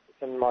fellows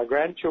and my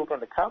grandchildren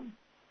to come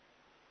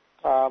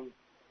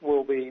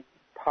will be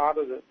part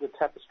of the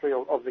tapestry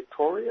of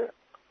Victoria.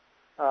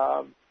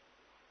 I'm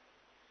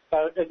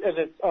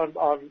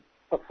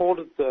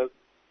afforded the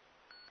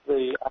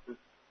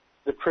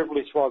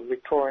privilege by the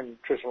Victorian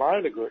traditional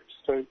owner groups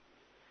to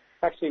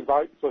actually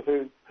vote for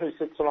who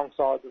sits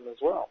alongside them as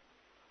well,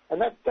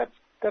 and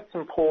that's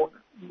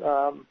important.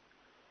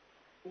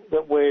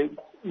 That we're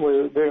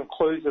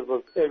inclusive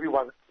of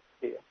everyone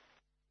here.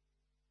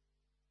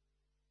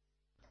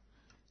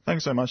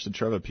 Thanks so much to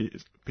Trevor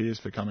Pearce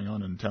for coming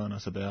on and telling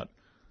us about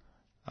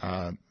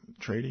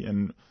treaty,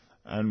 and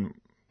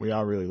we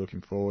are really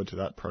looking forward to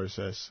that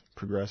process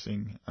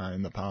progressing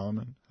in the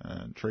Parliament.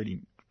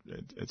 Treaty,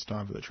 it's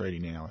time for the treaty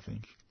now, I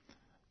think.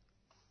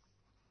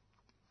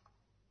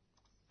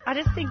 I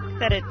just think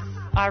that it's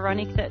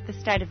ironic that the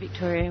state of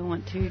Victoria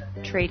want to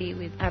treaty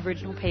with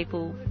Aboriginal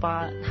people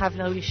but have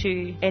no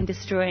issue in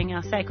destroying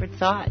our sacred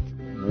sites.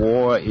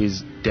 War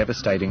is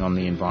devastating on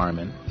the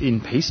environment. In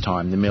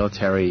peacetime, the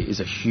military is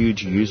a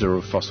huge user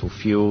of fossil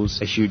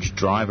fuels, a huge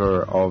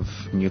driver of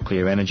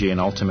nuclear energy, and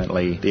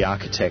ultimately the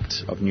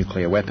architect of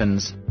nuclear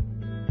weapons.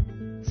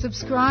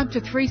 Subscribe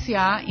to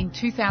 3CR in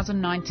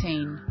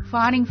 2019,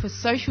 fighting for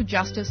social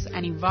justice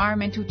and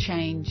environmental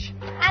change.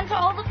 And to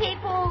all the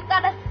people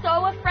that are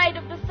so afraid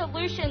of the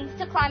solutions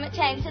to climate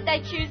change that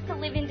they choose to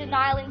live in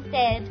denial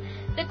instead,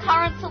 the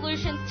current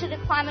solutions to the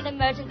climate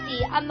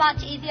emergency are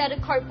much easier to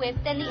cope with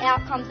than the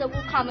outcomes that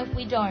will come if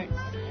we don't.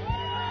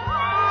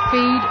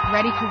 Feed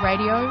Radical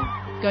Radio.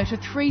 Go to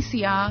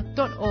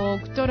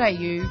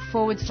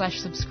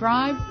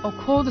 3cr.org.au/subscribe or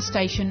call the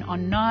station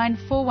on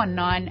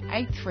 9419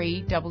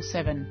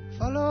 8377.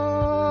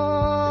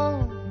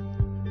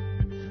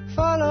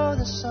 Follow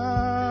the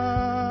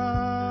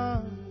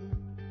sun,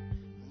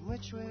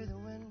 which way the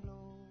wind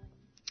blows.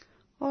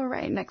 All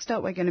right, next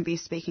up we're going to be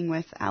speaking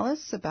with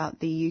Alice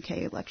about the UK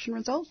election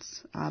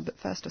results. But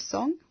first a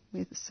song.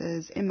 This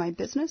is In My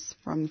Business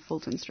from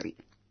Fulton Street.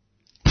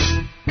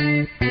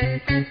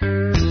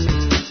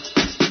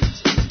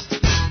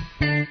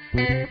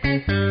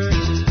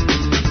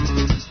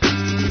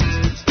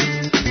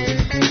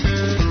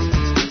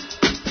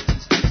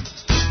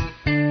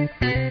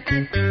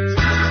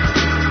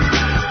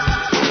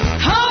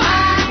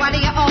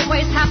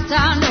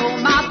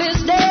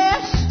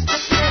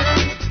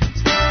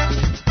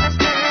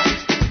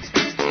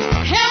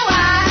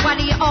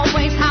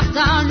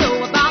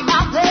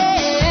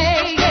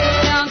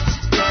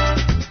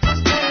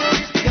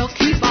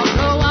 Keep on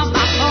blowing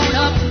my phone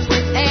up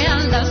with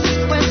endless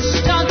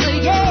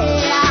questions,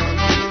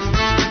 yeah.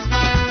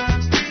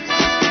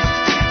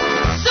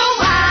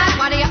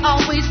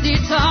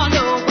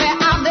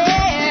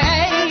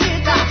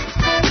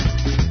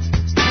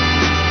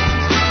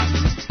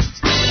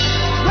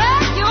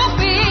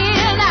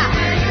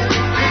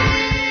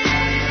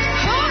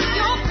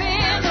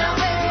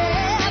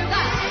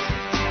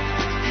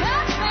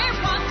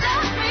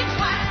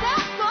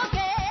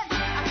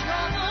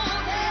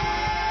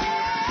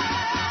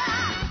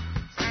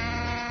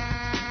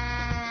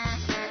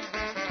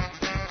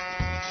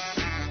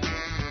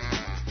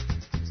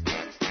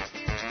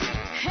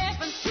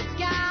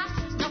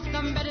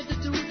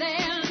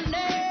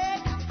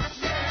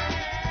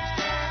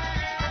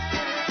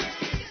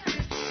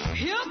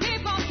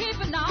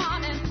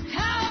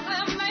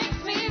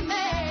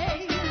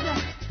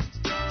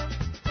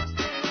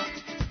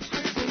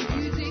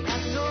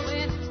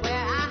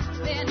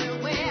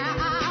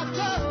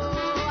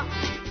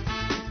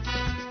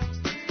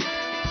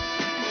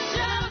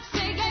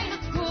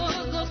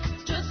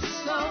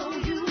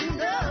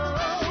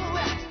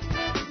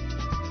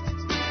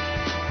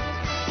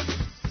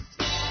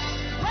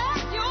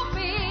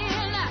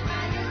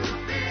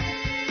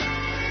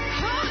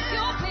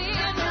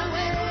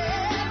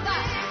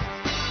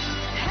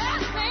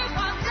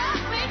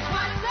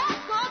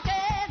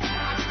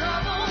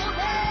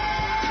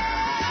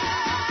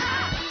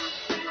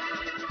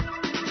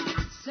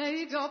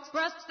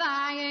 breath,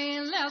 I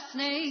ain't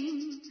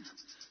listening.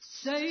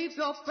 Save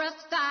your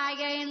breath, I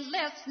ain't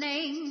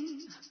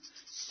listening.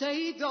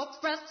 Save your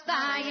breath,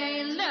 I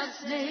ain't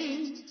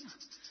listening.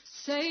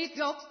 Save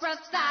your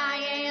breath, I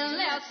ain't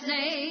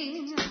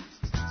listening.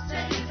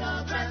 Save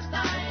your breath, I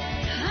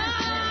ain't listening.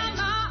 I'm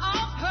my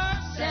own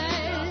person,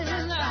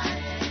 and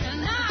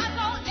I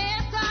don't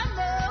answer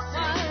no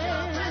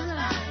one.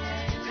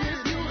 If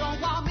you don't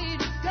want me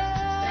to go,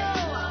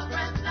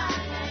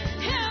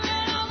 if you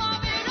don't want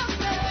me to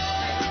go,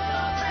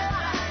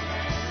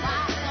 why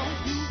don't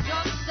you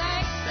just say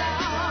so?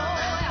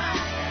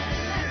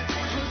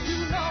 'Cause you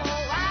know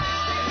I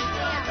ain't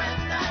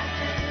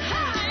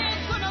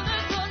gonna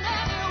listen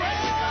anyway.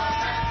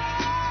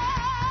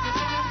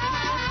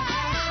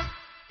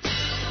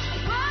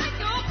 Where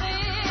you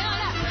been?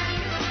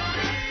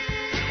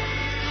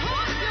 Who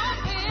you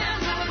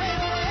been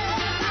with?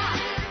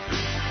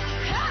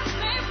 Tell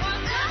me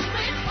what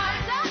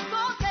that's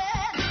for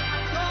that.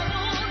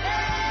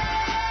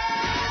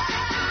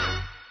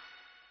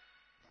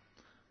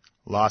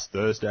 Last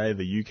Thursday,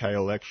 the UK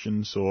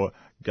election saw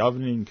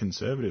governing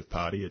Conservative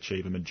Party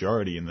achieve a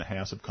majority in the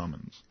House of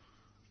Commons.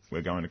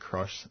 We're going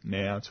across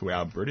now to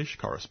our British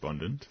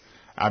correspondent,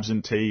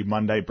 absentee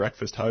Monday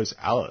breakfast host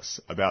Alice,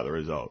 about the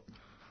result.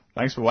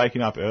 Thanks for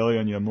waking up early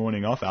on your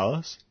morning off,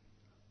 Alice.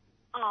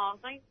 Oh,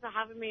 thanks for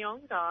having me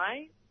on,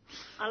 guys.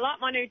 I like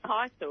my new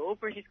title,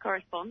 British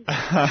Correspondent.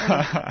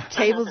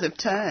 Tables have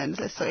turned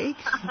this week.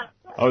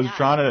 I was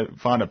trying to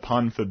find a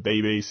pun for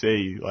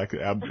BBC, like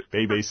our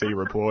BBC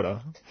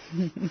reporter.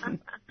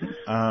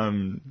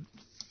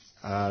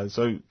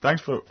 So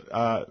thanks for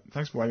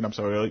waking up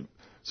so early.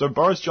 So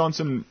Boris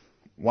Johnson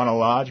won a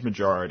large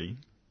majority.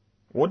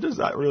 What does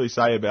that really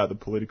say about the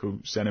political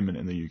sentiment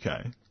in the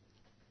UK?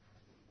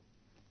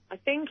 I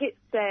think it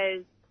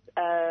says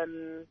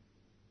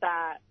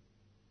that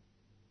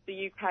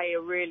the UK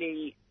are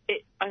really,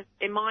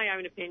 in my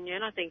own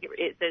opinion, I think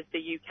it says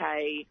the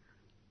UK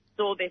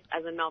saw this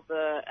as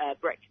another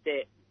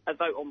Brexit, a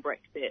vote on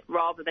Brexit,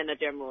 rather than a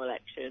general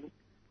election.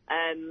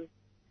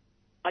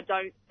 I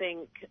don't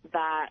think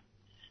that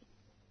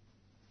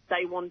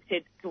they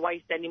wanted to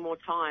waste any more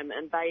time,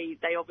 and they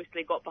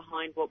obviously got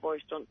behind what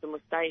Boris Johnson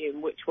was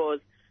saying, which was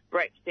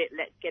Brexit,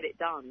 let's get it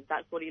done.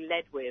 That's what he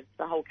led with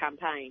the whole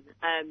campaign.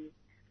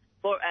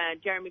 But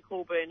Jeremy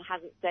Corbyn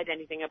hasn't said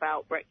anything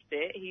about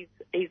Brexit.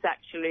 He's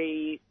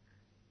actually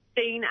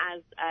seen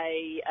as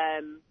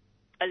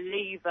a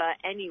leaver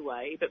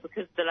anyway, but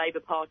because the Labour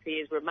Party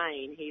is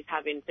Remain, he's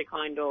having to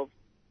kind of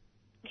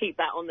keep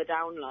that on the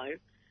down low.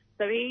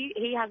 So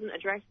he hasn't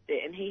addressed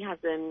it, and he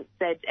hasn't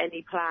said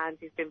any plans.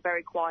 He's been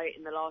very quiet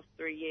in the last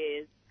 3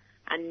 years,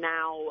 and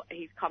now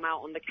he's come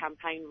out on the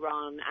campaign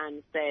run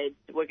and said,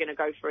 we're going to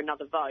go for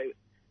another vote.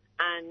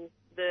 And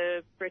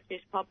the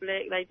British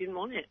public, they didn't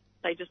want it.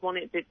 They just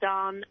wanted it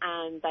done,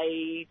 and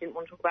they didn't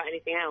want to talk about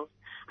anything else.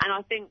 And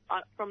I think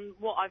from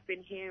what I've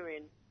been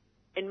hearing,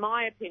 in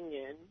my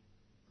opinion,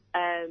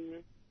 a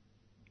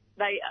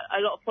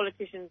lot of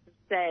politicians have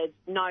said,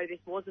 no, this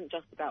wasn't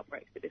just about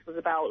Brexit. This was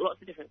about lots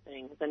of different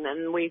things. And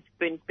then we've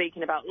been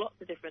speaking about lots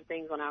of different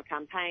things on our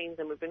campaigns,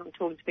 and we've been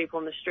talking to people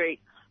on the street.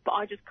 But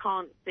I just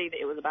can't see that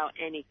it was about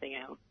anything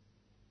else.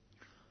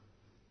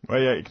 Well,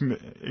 yeah,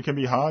 it can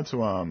be hard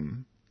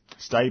to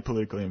stay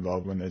politically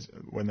involved when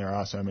there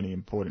are so many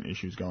important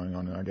issues going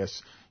on, and I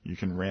guess you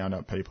can round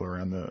up people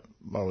around the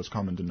lowest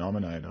common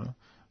denominator.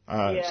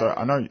 So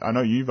I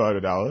know you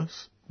voted,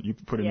 Alice. You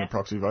put in the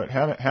proxy vote.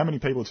 How many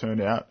people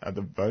turned out at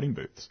the voting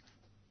booths?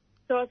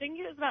 So I think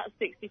it was about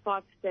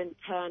 65%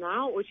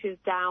 turnout, which is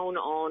down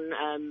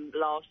on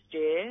last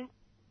year.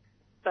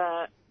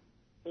 But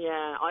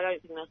yeah, I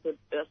don't think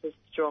that's a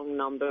strong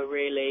number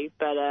really.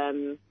 But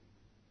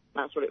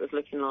that's what it was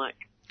looking like.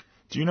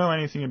 Do you know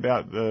anything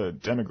about the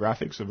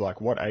demographics of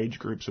like what age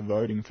groups are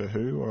voting for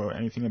who, or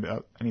anything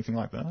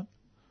like that?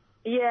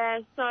 Yeah,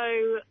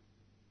 so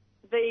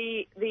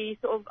the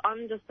sort of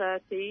under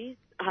 30s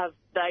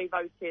they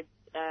voted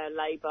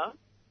Labour,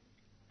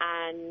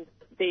 and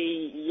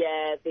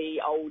the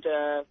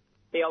older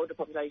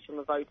population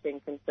were voting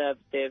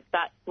Conservative.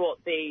 That's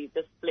what the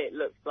split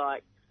looks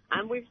like,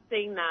 and we've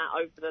seen that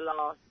over the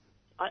last.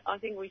 I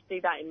think we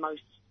see that in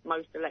most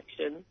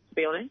elections, to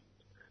be honest.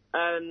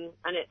 And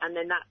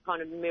then that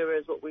kind of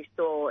mirrors what we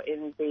saw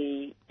in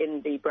the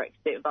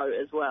Brexit vote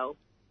as well.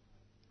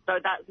 So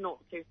that's not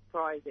too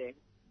surprising.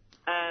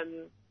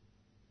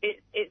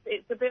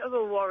 It's a bit of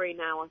a worry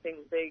now. I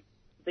think the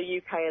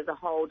UK as a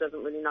whole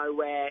doesn't really know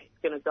where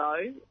it's going to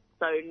go.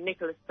 So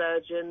Nicola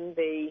Sturgeon,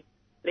 the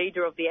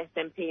leader of the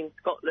SNP in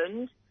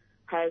Scotland,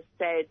 has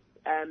said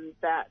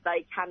that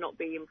they cannot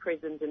be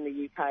imprisoned in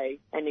the UK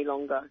any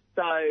longer.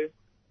 So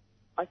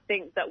I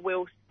think that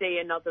we'll see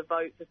another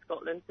vote for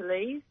Scotland to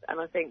leave, and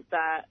I think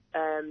that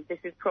this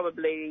is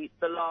probably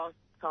the last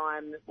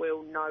time that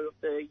we'll know of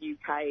the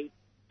UK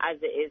as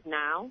it is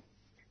now.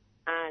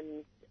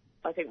 And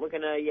I think we're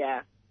going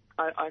to,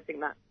 I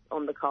think that's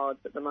on the cards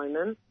at the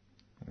moment.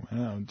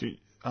 Wow. Do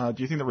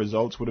you think the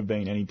results would have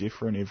been any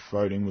different if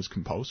voting was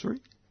compulsory?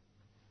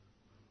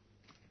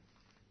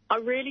 I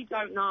really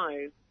don't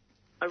know.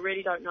 I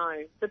really don't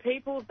know. The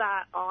people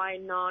that I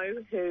know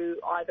who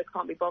either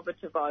can't be bothered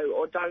to vote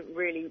or don't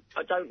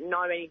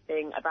know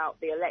anything about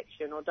the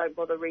election or don't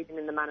bother reading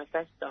in the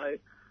manifesto,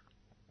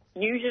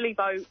 usually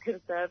vote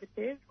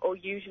Conservative or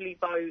usually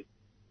vote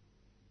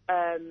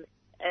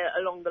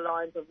along the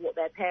lines of what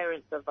their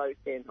parents are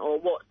voting or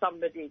what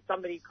somebody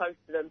close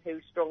to them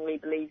who strongly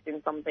believes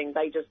in something,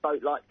 they just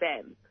vote like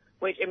them,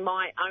 which in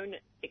my own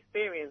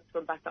experience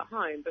from back at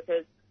home,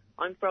 because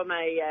I'm from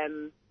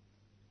a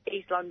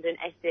East London,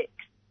 Essex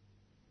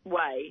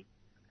way,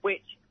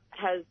 which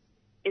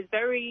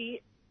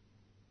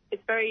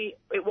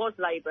it was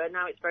Labour,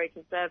 now it's very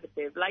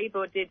Conservative.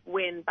 Labour did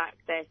win back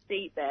their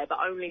seat there, but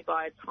only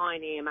by a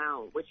tiny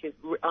amount, which is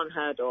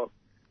unheard of.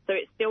 So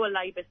it's still a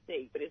Labour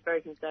seat, but it's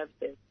very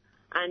Conservative.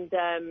 And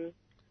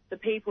the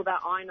people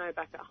that I know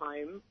back at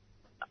home,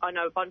 I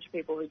know a bunch of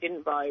people who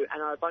didn't vote,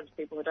 and I know a bunch of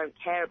people who don't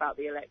care about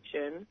the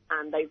election,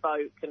 and they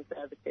vote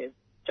Conservative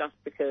just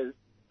because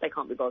they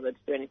can't be bothered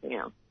to do anything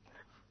else.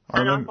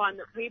 And I find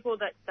that people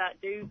that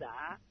do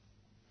that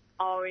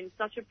are in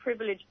such a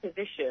privileged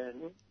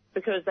position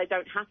because they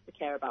don't have to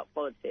care about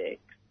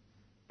politics,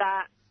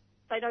 that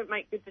they don't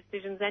make good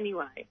decisions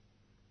anyway.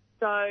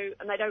 So,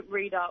 and they don't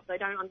read up, they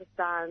don't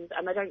understand,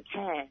 and they don't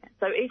care.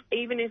 So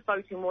even if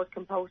voting was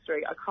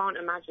compulsory, I can't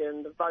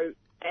imagine the vote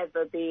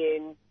ever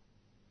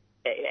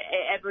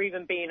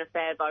even being a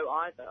fair vote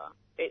either.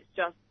 It's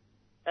just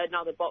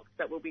another box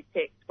that will be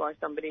ticked by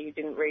somebody who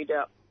didn't read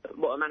up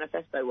what a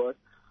manifesto was.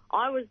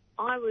 I was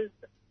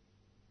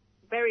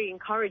very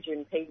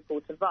encouraging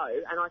people to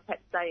vote, and I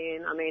kept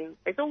saying, I mean,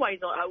 it's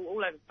always all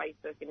over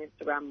Facebook and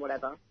Instagram,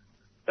 whatever,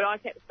 but I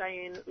kept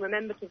saying,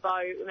 remember to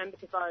vote,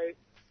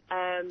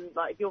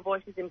 like, your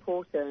voice is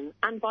important.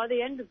 And by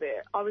the end of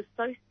it, I was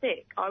so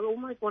sick, I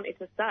almost wanted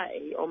to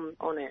say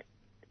on it,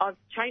 I've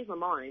changed my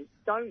mind,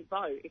 don't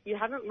vote. If you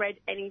haven't read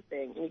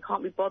anything and you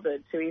can't be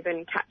bothered to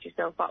even catch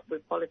yourself up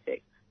with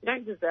politics, you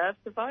don't deserve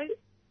to vote.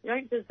 You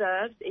don't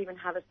deserve to even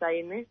have a say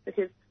in this,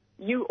 because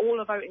you all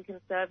are voting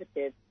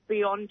Conservative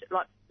beyond,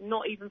 like,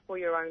 not even for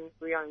your own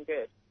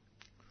good.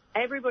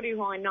 Everybody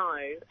who I know,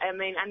 I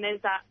mean, and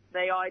there's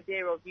the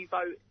idea of you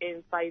vote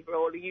in favour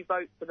or you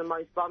vote for the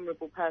most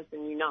vulnerable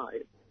person you know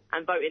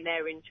and vote in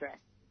their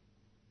interest.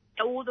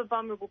 All the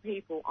vulnerable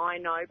people I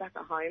know back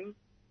at home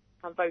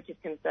have voted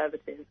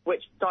Conservative,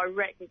 which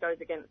directly goes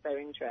against their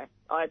interest.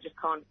 I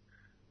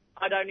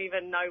don't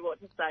even know what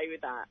to say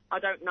with that. I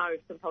don't know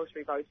if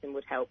compulsory voting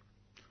would help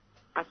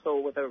at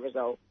all with a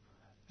result.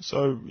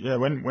 So, yeah,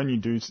 when you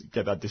do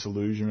get that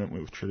disillusionment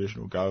with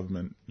traditional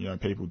government, you know,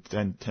 people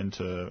tend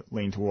to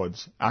lean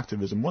towards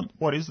activism.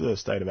 What is the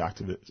state of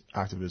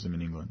activism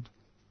in England?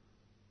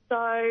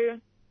 So,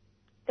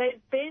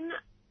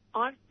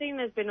 I've seen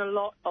there's been a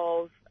lot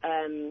of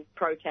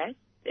protests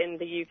in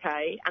the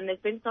UK, and there's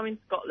been some in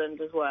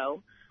Scotland as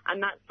well,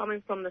 and that's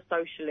coming from the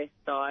socialist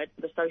side.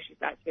 The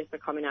socialist activists are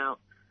coming out.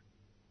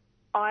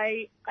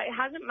 It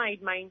hasn't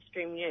made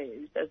mainstream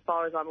news as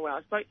far as I'm aware.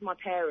 I spoke to my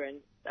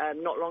parents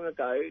not long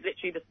ago,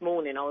 literally this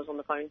morning. I was on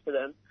the phone to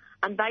them,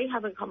 and they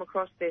haven't come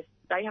across this.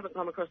 They haven't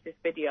come across this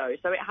video,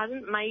 so it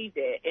hasn't made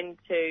it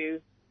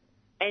into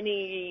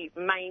any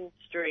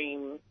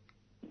mainstream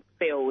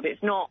field.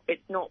 It's not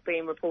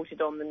being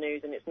reported on the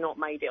news, and it's not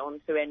made it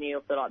onto any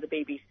of the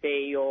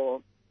BBC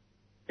or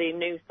the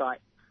news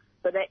sites.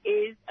 But there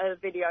is a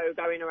video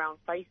going around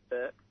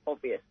Facebook,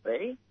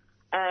 obviously,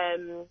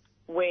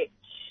 which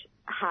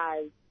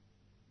has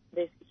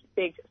this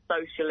big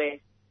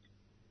socialist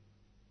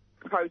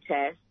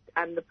protest,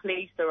 and the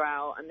police are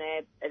out, and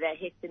they're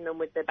hitting them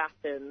with their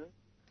batons,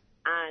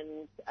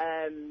 and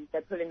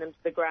they're pulling them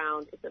to the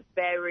ground. It's a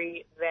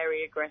very,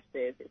 very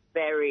aggressive. It's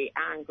very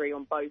angry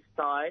on both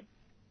sides,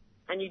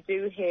 and you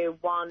do hear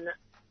one.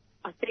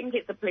 I think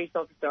it's a police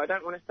officer. I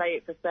don't want to say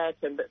it for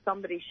certain, but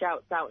somebody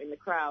shouts out in the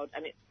crowd,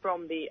 and it's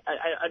from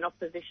an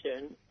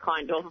opposition,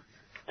 kind of,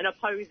 an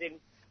opposing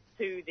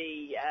to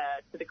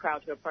the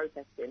crowd who are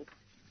protesting,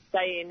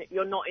 saying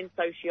you're not in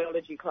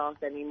sociology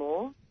class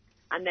anymore,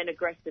 and then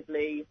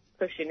aggressively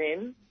pushing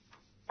in.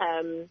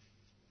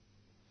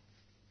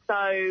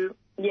 So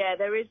yeah,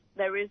 there is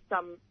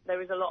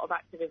a lot of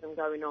activism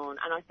going on,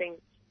 and I think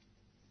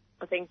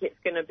it's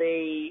going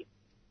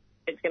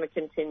to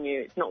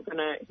continue. It's not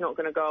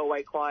going to go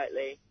away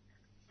quietly.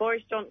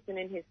 Boris Johnson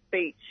in his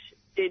speech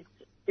did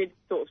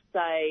sort of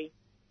say,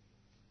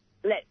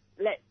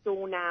 let's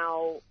all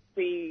now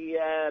be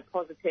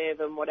positive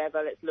and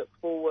whatever. Let's look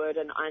forward,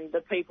 and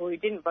the people who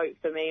didn't vote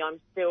for me,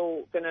 I'm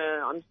still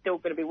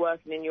gonna be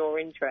working in your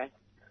interest.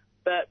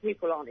 But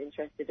people aren't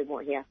interested in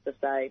what he has to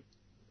say,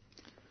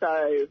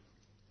 so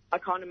I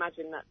can't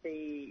imagine that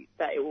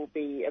it will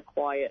be a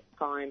quiet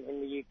time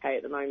in the UK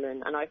at the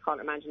moment, and I can't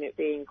imagine it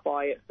being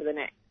quiet for the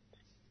next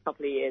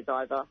couple of years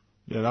either.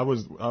 Yeah, that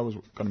was going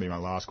to be my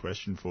last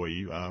question for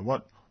you.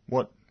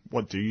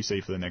 What do you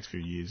see for the next few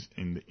years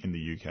in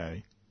the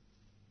UK?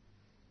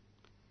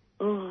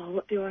 Oh,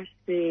 what do I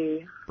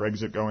see?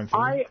 Brexit going through?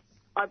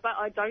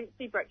 I don't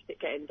see Brexit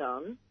getting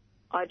done.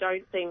 I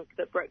don't think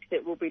that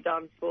Brexit will be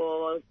done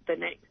for the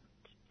next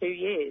 2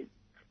 years.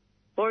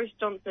 Boris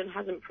Johnson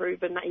hasn't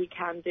proven that he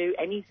can do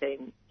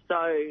anything.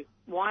 So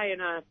why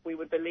on earth we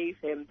would believe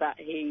him that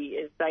he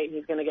is saying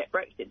he's going to get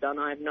Brexit done,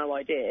 I have no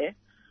idea.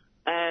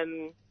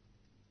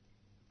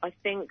 I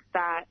think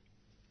that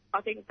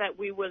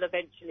we will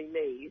eventually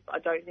leave. I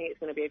don't think it's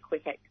going to be a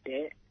quick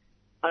exit,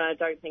 and I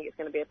don't think it's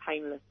going to be a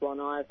painless one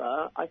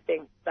either. I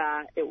think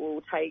that it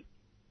will take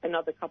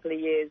another couple of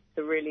years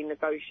to really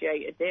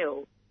negotiate a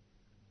deal.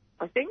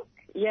 I think,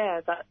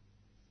 that's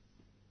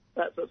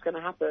what's going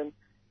to happen.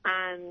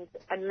 And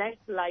unless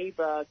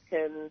Labour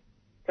can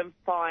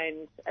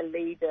find a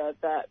leader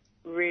that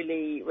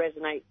really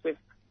resonates with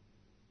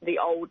the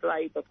old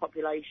Labour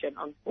population,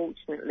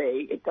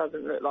 unfortunately, it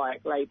doesn't look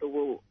like Labour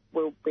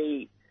will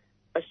be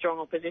a strong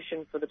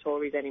opposition for the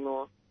Tories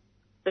anymore.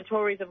 The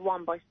Tories have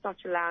won by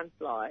such a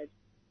landslide,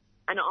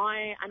 and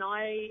I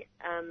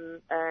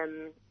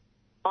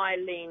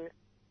lean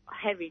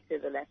heavy to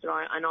the left,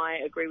 and I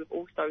agree with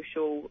all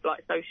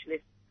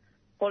socialist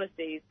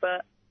policies,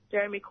 but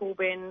Jeremy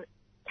Corbyn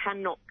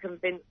cannot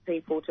convince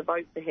people to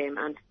vote for him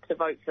and to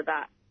vote for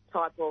that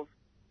type of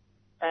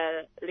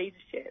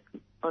leadership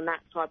on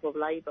that type of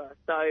Labour.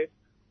 So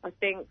I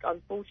think,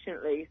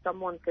 unfortunately,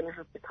 someone's going to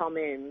have to come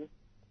in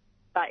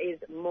that is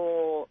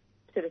more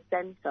to the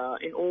centre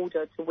in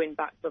order to win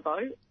back the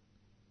vote.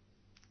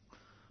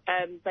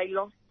 They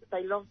lost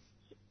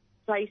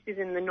places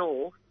in the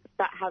north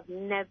that have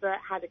never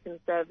had a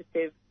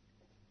Conservative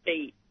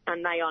seat,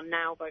 and they are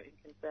now voting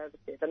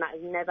Conservative, and that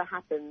has never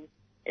happened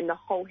in the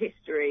whole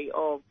history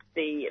of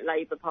the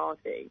Labour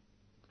Party,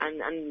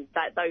 and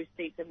that those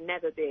seats have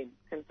never been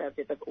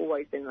Conservative, they've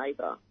always been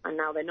Labour, and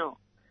now they're not.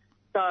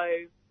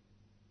 So,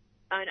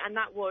 and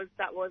that was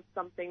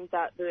something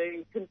that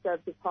the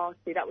Conservative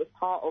Party, that was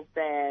part of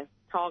their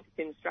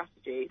targeting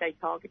strategy. They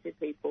targeted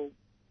people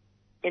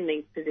in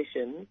these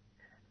positions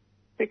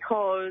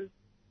because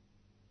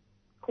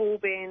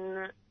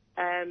Corbyn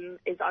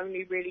is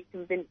only really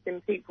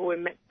convincing people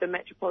in the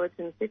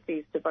metropolitan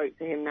cities to vote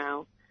for him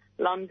now.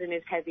 London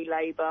is heavy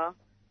Labour.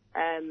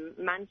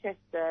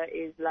 Manchester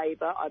is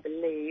Labour, I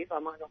believe. I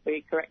might not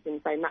be correct in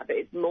saying that, but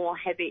it's more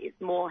heavy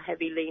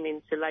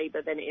leaning to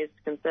Labour than it is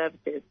to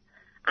Conservative.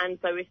 And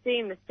so we're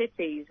seeing the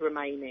cities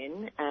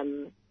remaining,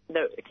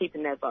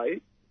 keeping their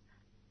votes.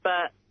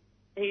 But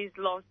he's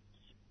lost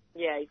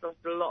a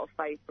lot of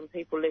faith from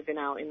people living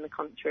out in the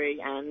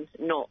country and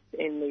not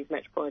in these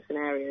metropolitan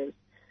areas.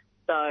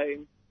 So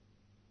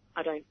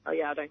I don't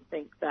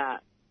think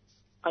that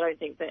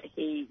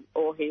he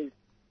or his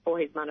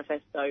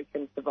manifesto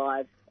can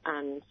survive.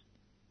 And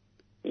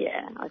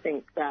I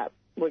think that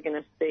we're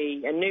going to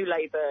see a new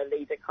Labour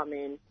leader come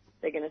in.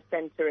 They're going to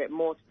centre it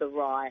more to the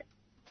right.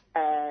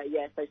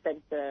 So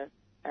centre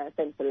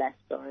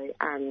left,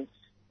 and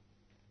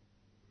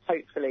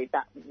hopefully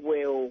that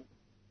will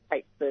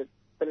take the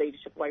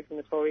leadership away from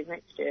the Tories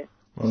next year.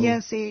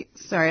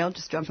 Sorry, I'll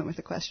just jump in with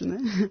a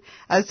question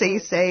then. So you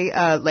say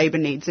Labour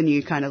needs a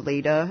new kind of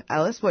leader.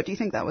 Alice, what do you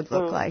think that would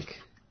look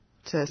like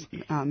to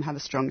have a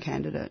strong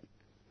candidate?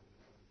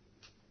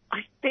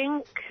 I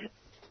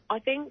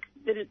think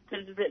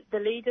the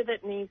leader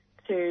that needs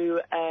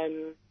to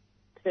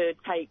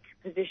take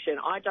position.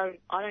 I don't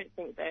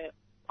think that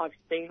I've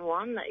seen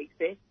one that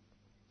exists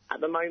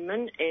at the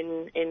moment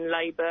in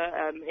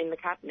Labour in the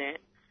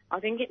cabinet. I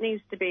think it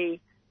needs to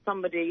be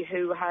somebody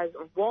who has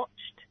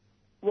watched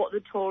what the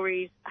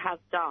Tories have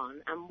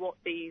done and what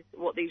these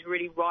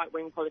really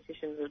right-wing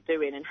politicians are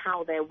doing and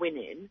how they're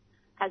winning,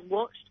 has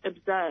watched,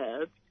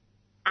 observed,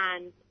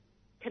 and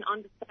can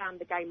understand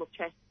the game of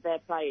chess they're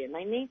playing.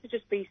 They need to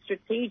just be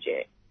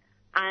strategic,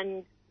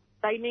 and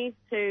they need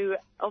to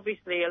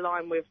obviously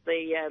align with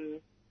the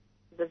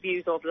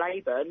views of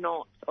Labour,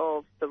 not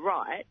of the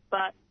right,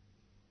 but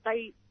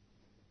they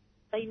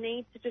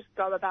need to just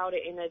go about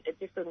it in a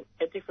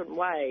different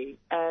way.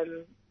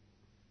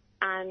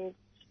 And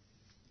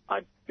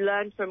I'd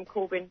learn from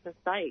Corbyn's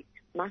mistakes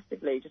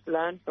massively, just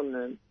learn from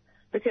them,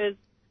 because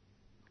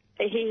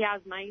he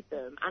has made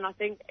them. And I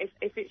think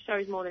if it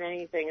shows more than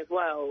anything as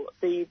well,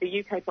 the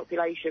UK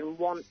population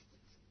wants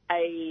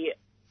a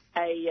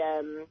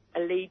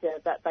leader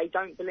that they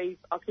don't believe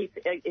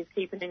is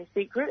keeping in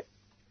secret.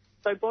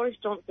 So Boris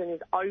Johnson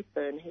is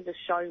open, he's a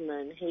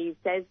showman, he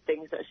says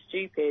things that are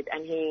stupid,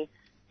 and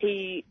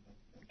he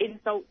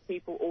insults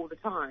people all the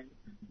time.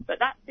 But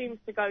that seems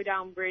to go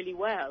down really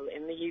well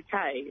in the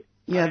UK.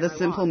 Yeah, the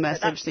simple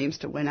message seems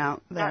to win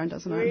out there,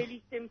 doesn't it? That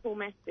really simple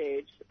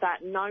message,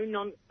 that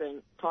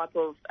no-nonsense type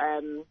of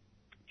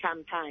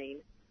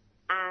campaign,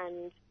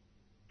 and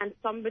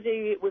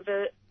somebody with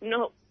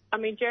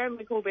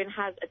Jeremy Corbyn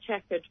has a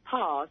checkered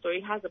past, or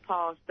he has a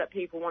past that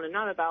people want to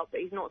know about, but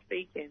he's not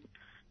speaking.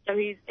 So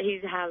he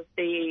has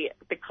the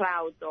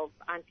clouds of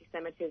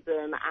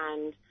anti-Semitism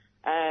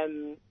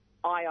and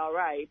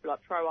IRA,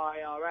 like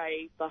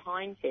pro-IRA,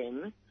 behind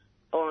him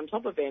or on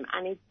top of him,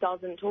 and he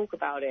doesn't talk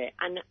about it.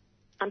 And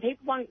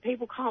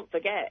people can't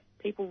forget.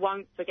 People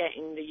won't forget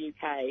in the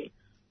UK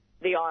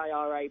the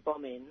IRA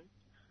bombing,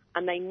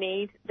 and they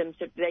need that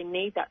to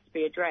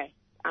be addressed.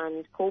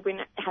 And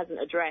Corbyn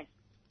hasn't addressed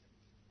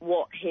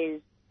what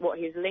his what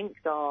his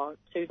links are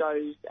to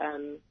those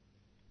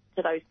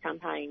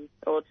campaigns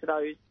or to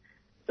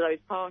those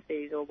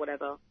parties or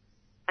whatever.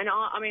 And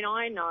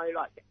I know,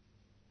 like,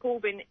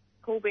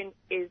 Corbyn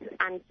is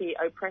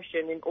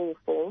anti-oppression in all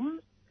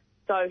forms.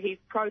 So he's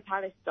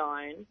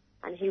pro-Palestine,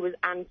 and he was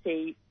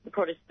anti the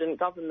Protestant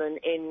government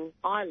in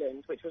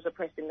Ireland, which was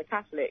oppressing the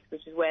Catholics,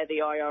 which is where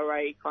the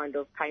IRA kind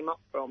of came up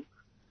from.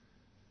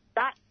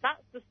 That's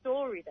the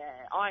story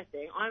there, I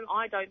think.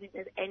 I don't think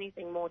there's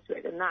anything more to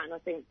it than that, and I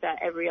think that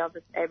every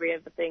other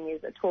thing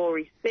is a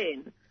Tory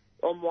spin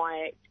on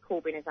why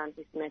Corbyn is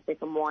anti-Semitic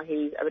and why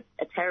he's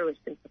a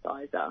terrorist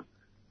sympathiser.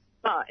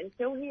 But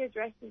until he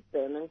addresses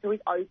them, until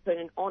he's open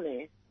and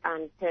honest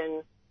and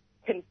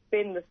can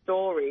spin the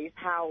stories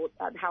how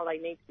they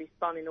need to be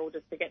spun in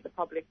order to get the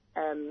public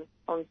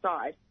on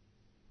side,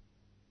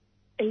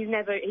 he was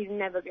never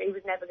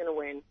going to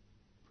win.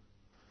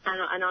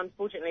 And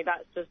unfortunately,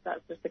 that's just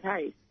the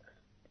case.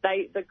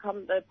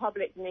 The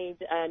public need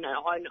an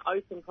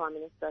open prime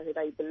minister who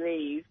they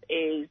believe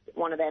is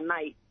one of their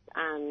mates,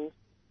 and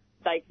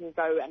they can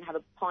go and have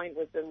a pint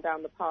with them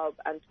down the pub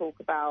and talk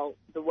about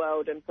the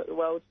world and put the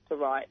world to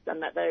rights,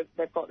 and that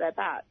they've got their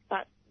back.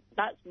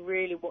 That's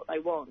really what they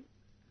want.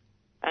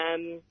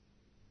 And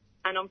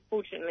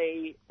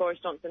unfortunately, Boris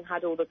Johnson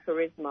had all the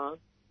charisma,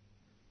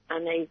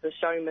 and he's the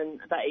showman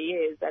that he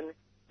is, and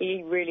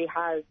he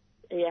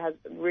has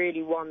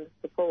really won the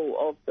support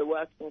of the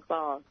working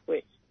class,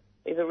 which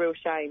is a real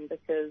shame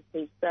because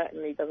he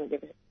certainly doesn't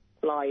give a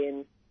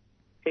flying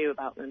foo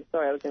about them.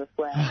 Sorry, I was going to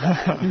swear.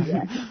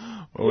 Yeah.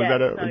 Well,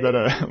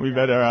 we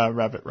better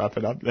wrap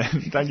it up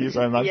then. Thank you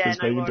so much for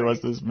speaking to us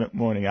this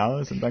morning,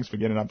 Alice, and thanks for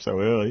getting up so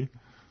early.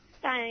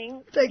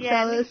 Thanks. Thanks,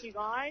 Alice. Thank you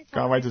guys.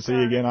 Can't wait to see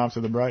you again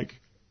after the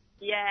break.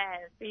 Yeah,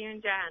 see you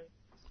in Jan.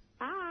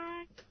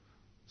 Bye.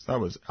 So that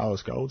was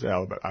Alice Golds,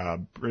 our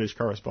British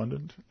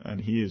correspondent,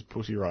 and here's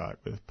Pussy Riot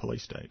with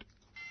Police State.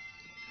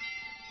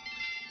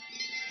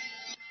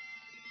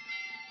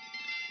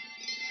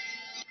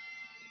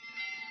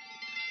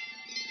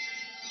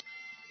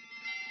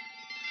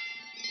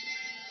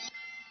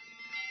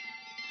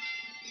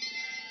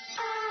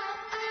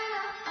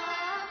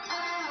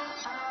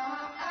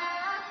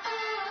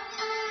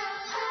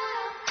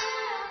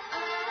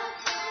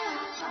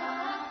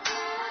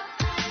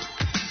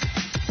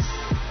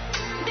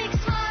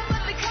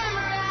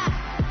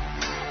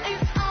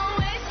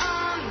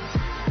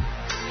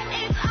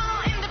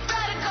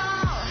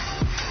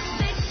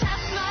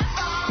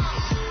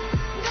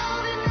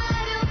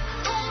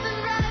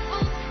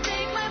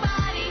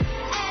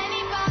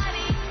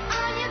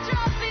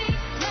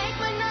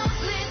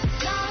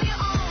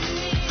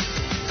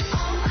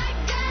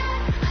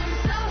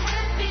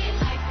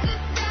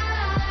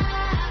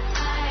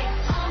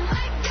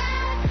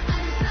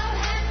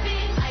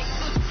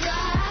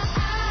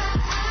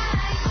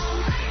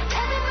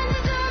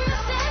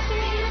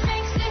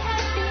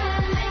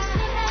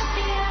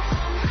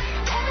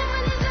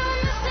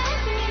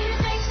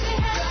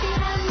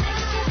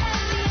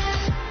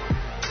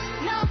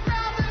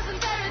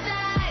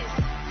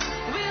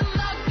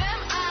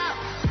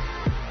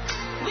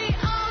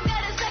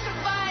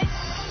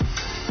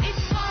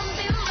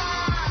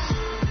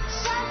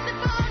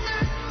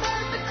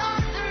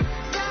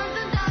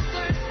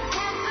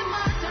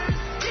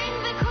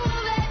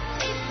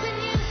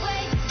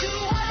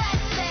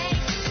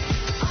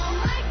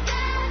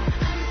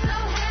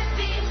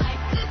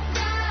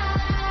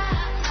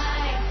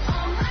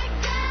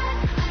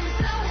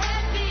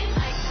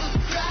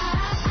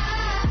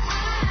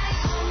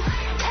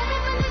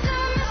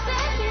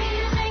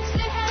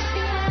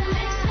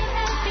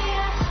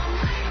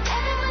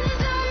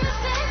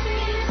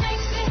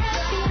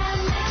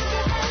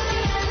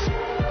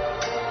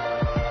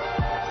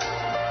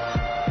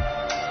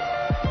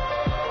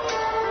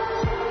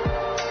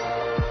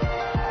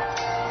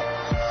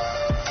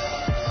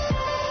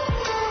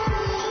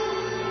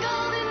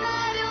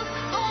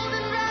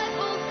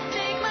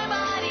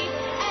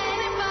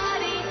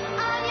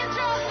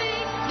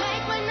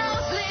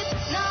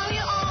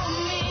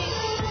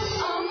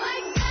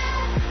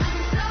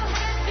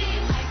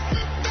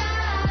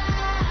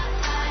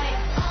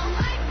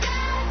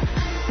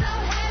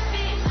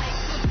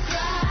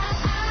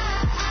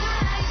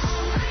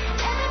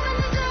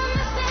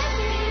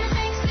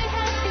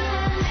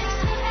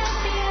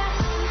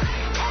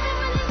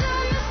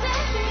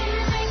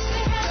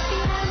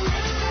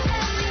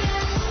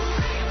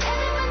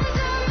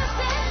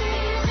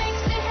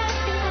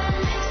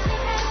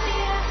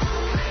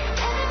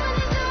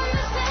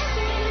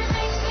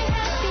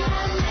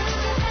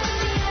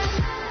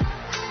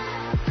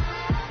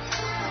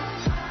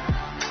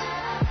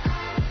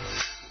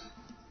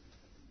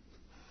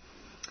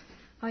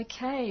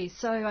 Okay,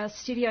 so our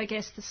studio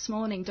guest this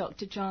morning,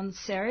 Dr. John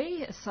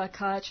Serry, a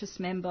psychiatrist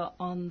member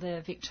on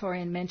the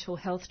Victorian Mental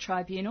Health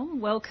Tribunal.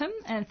 Welcome,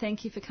 and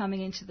thank you for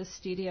coming into the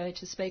studio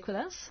to speak with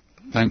us.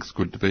 Thanks,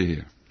 good to be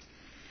here.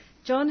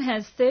 John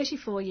has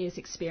 34 years'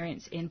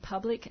 experience in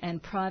public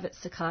and private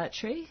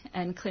psychiatry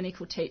and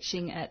clinical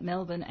teaching at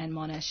Melbourne and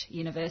Monash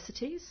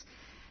universities.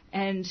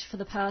 and for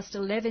the past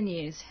 11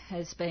 years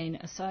has been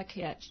a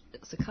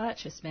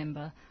psychiatrist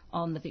member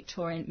on the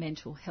Victorian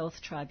Mental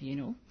Health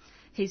Tribunal.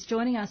 He's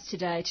joining us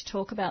today to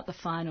talk about the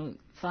final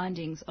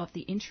findings of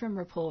the interim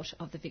report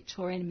of the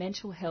Victorian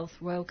Mental Health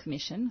Royal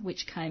Commission,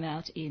 which came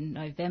out in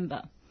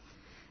November.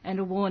 And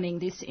a warning,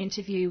 this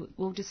interview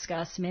will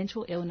discuss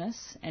mental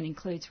illness and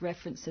includes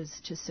references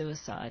to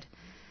suicide.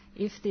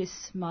 If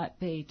this might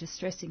be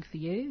distressing for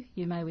you,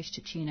 you may wish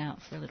to tune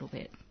out for a little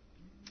bit.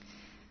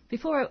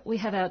 Before we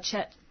have our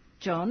chat,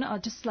 John,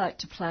 I'd just like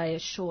to play a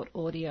short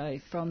audio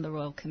from the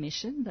Royal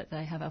Commission that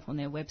they have up on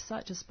their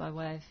website, just by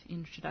way of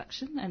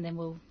introduction, and then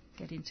we'll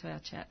get into our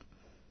chat.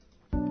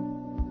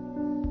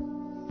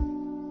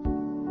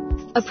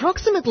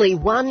 Approximately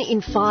 1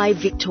 in 5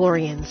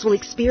 Victorians will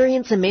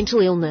experience a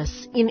mental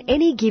illness in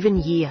any given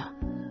year.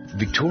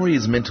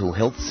 Victoria's mental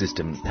health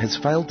system has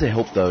failed to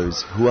help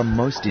those who are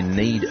most in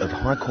need of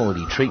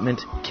high-quality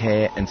treatment,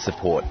 care and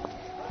support.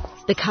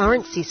 The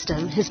current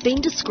system has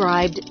been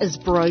described as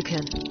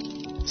broken.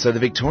 So the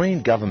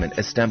Victorian Government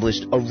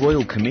established a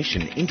Royal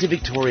Commission into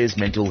Victoria's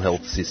mental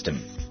health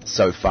system.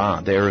 So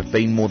far, there have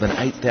been more than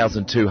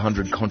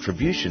 8,200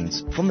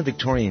 contributions from the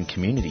Victorian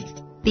community.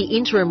 The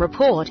interim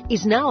report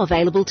is now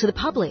available to the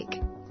public.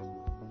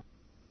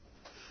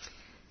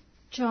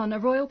 John, a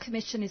Royal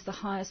Commission is the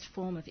highest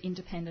form of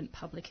independent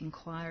public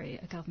inquiry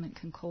a government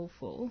can call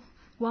for.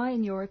 Why,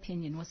 in your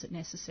opinion, was it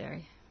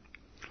necessary?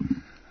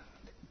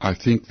 I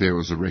think there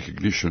was a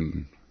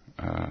recognition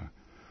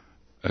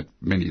at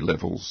many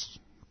levels,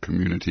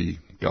 community,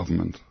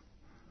 government,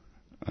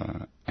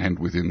 and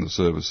within the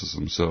services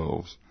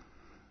themselves,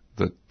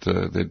 that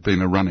there'd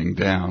been a running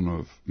down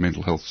of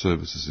mental health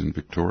services in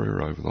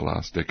Victoria over the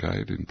last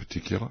decade in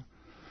particular,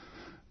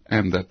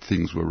 and that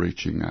things were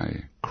reaching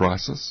a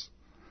crisis,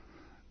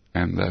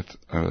 and that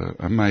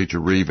a major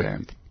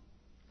revamp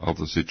of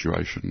the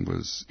situation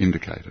was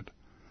indicated,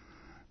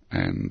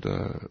 and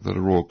that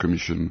a Royal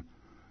Commission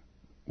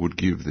would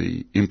give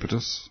the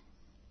impetus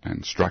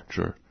and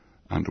structure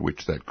under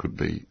which that could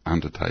be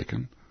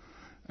undertaken.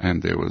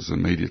 And there was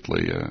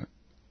immediately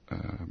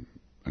an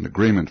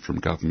agreement from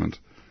government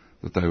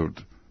that they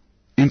would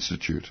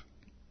institute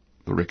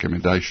the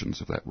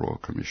recommendations of that Royal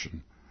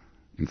Commission.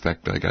 In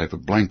fact, they gave a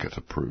blanket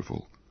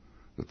approval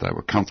that they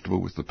were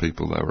comfortable with the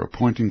people they were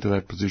appointing to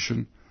that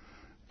position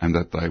and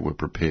that they were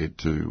prepared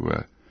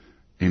to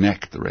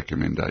enact the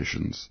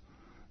recommendations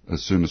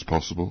as soon as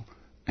possible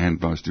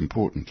and, most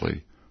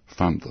importantly,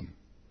 fund them.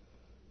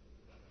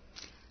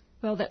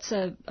 Well, that's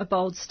a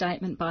bold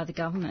statement by the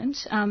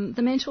government.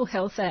 The Mental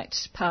Health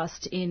Act,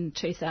 passed in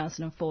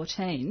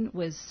 2014,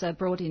 was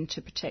brought in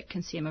to protect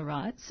consumer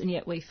rights, and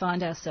yet we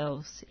find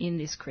ourselves in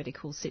this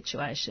critical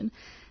situation.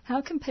 How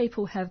can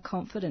people have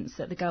confidence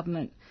that the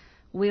government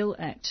will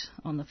act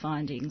on the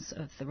findings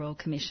of the Royal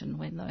Commission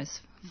when those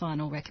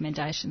final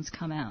recommendations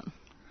come out?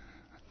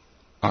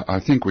 I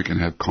think we can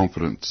have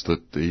confidence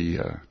that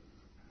the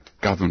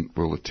government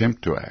will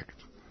attempt to act.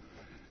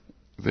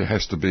 There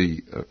has to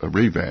be a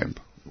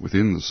revamp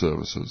within the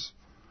services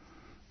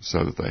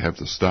so that they have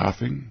the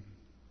staffing,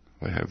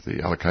 they have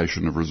the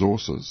allocation of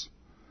resources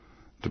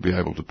to be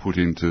able to put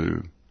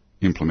into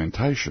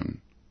implementation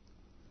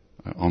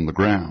on the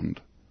ground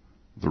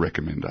the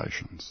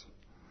recommendations.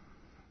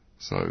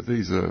 So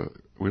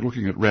we're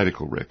looking at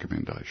radical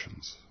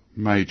recommendations,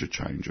 major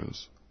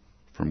changes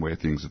from where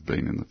things have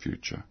been in the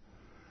future.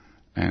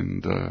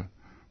 And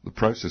the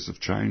process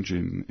of change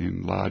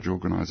in large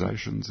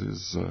organisations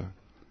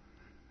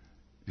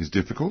is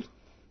difficult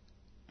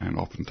and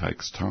often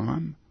takes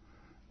time,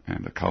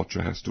 and a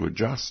culture has to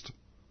adjust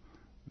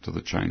to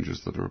the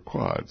changes that are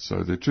required.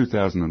 So the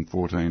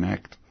 2014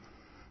 Act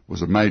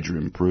was a major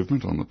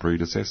improvement on the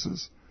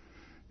predecessors.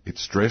 It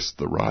stressed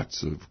the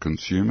rights of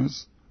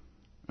consumers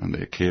and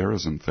their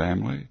carers and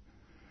family.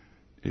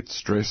 It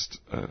stressed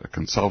a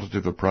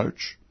consultative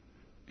approach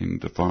in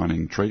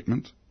defining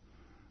treatment.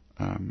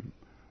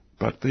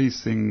 But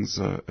these things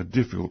are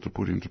difficult to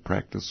put into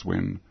practice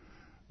when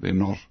they're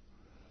not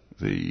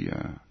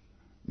the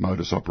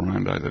modus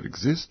operandi that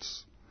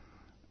exists,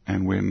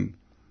 and when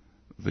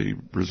the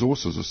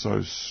resources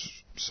are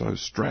so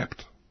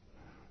strapped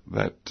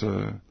that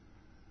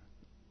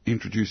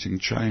introducing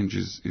change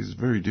is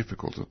very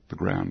difficult at the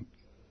ground,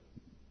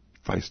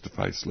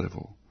 face-to-face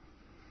level.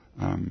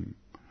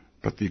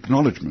 But the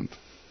acknowledgement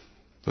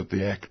that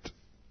the Act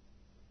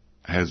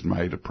has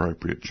made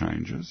appropriate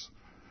changes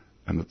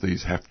and that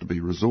these have to be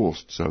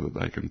resourced so that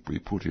they can be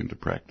put into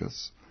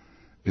practice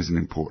is an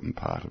important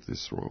part of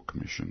this Royal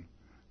Commission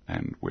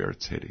and where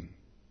it's heading.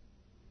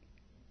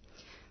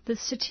 The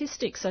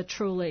statistics are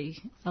truly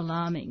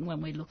alarming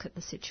when we look at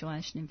the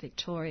situation in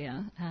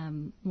Victoria.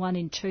 1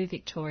 in 2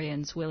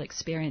 Victorians will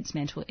experience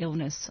mental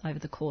illness over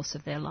the course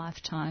of their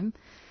lifetime,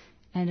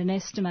 and an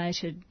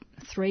estimated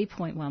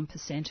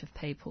 3.1% of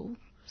people,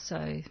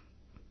 so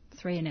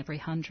 3 in every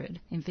 100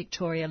 in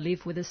Victoria,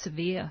 live with a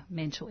severe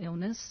mental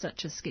illness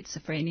such as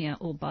schizophrenia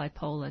or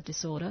bipolar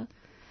disorder.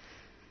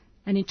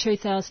 And in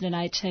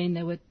 2018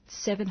 there were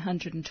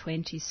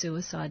 720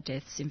 suicide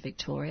deaths in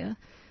Victoria,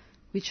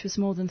 which was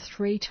more than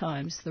 3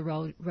 times the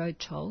road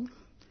toll,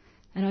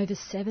 and over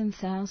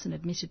 7,000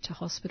 admitted to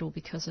hospital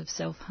because of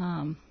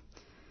self-harm.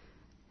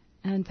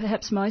 And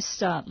perhaps most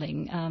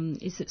startling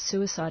is that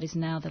suicide is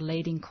now the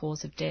leading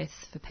cause of death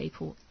for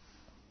people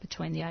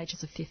between the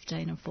ages of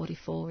 15 and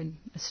 44 in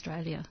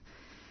Australia.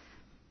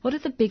 What are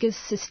the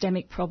biggest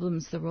systemic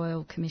problems the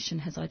Royal Commission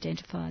has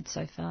identified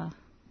so far?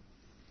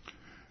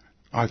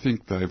 I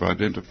think they've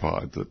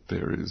identified that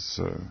there is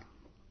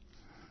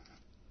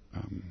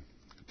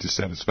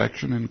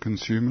dissatisfaction in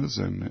consumers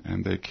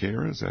and their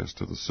carers as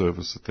to the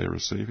service that they're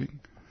receiving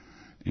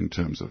in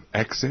terms of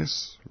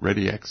access,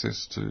 ready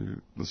access to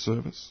the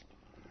service,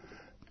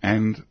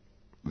 and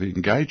the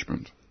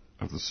engagement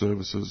of the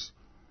services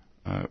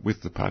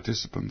with the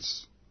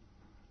participants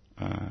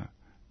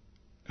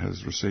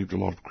has received a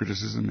lot of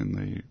criticism in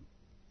the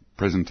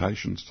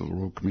presentations to the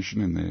Royal Commission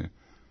in their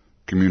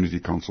community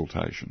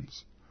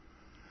consultations.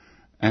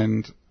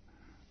 And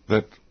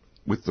that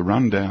with the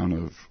rundown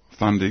of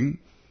funding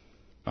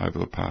over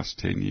the past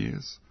 10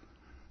 years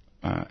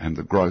and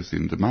the growth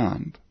in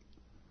demand,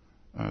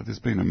 there's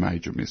been a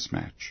major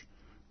mismatch,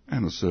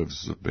 and the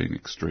services have been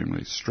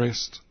extremely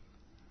stressed,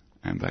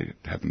 and they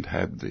haven't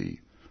had the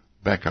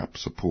backup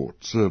support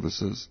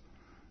services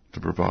to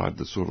provide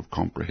the sort of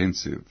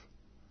comprehensive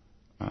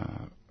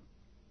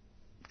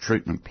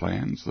treatment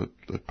plans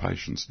that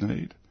patients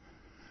need.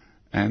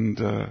 And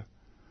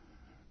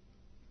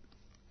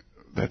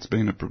that's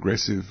been a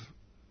progressive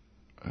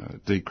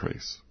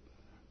decrease.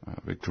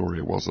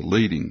 Victoria was a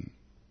leading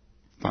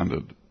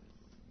funded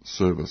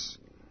service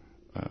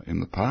in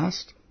the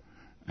past,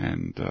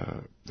 and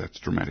that's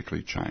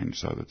dramatically changed,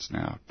 so that's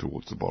now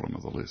towards the bottom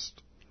of the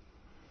list.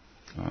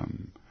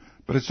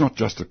 But it's not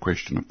just a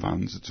question of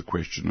funds, it's a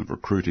question of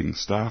recruiting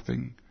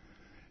staffing,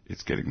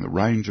 it's getting the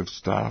range of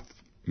staff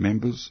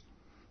members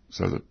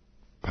so that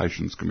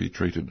patients can be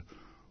treated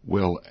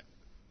well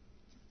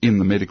in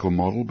the medical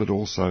model, but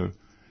also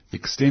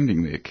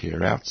extending their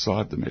care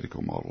outside the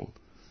medical model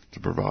to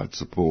provide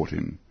support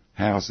in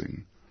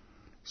housing,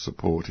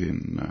 support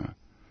in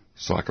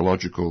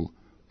psychological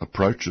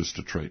approaches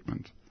to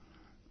treatment,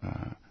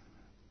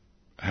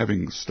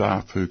 having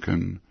staff who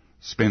can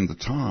spend the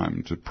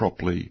time to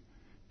properly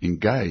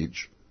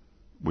engage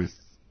with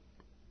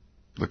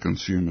the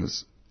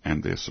consumers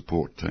and their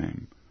support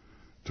team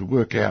to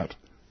work out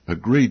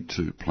agreed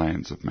to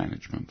plans of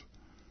management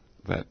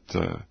that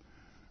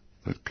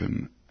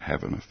can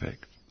have an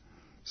effect.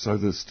 So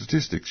the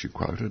statistics you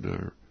quoted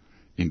are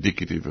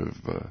indicative of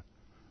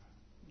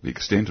the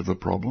extent of the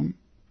problem,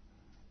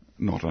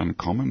 not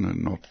uncommon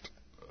and not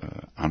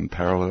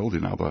unparalleled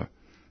in other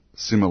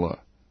similar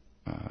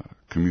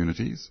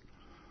communities,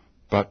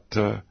 but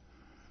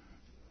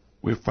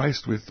we're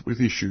faced with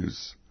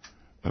issues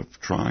of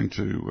trying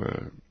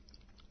to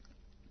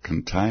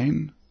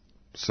contain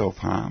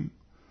self-harm,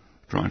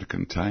 trying to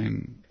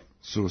contain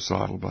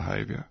suicidal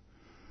behaviour,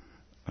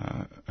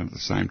 and at the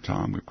same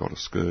time we've got a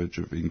scourge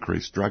of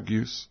increased drug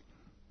use,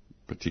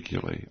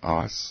 particularly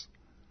ice,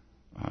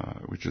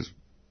 which has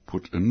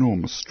put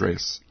enormous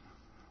stress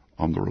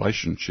on the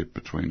relationship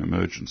between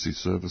emergency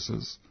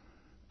services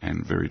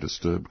and very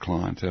disturbed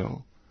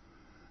clientele,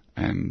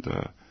 and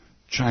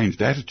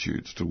changed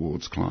attitudes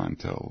towards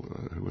clientele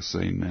who are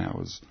seen now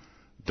as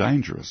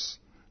dangerous,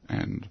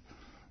 and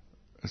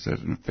has had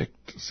a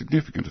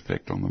significant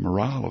effect on the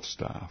morale of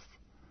staff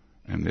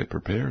and their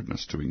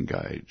preparedness to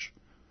engage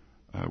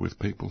with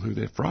people who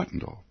they're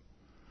frightened of.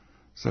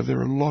 So there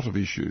are a lot of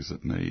issues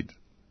that need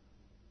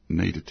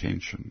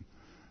attention.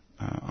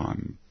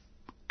 I'm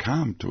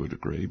calmed to a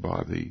degree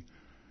by the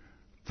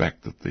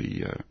fact that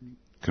the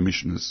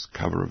commissioners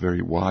cover a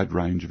very wide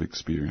range of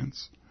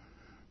experience,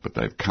 but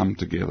they've come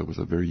together with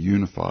a very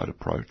unified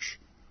approach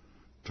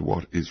to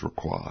what is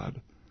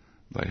required.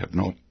 They have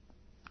not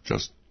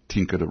just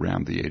tinkered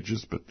around the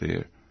edges, but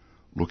they're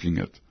looking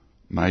at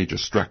major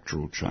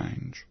structural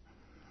change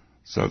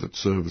so that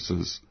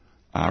services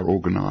are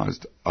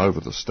organised over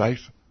the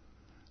state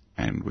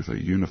and with a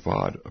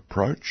unified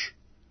approach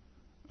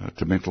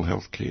to mental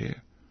health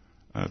care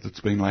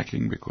that's been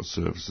lacking because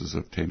services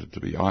have tended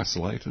to be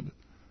isolated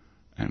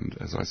and,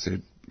 as I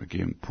said,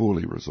 again,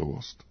 poorly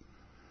resourced.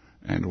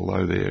 And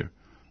although they're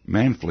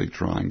manfully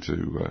trying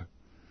to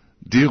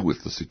deal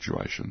with the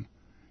situation,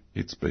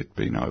 it's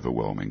been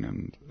overwhelming,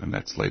 and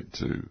that's led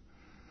to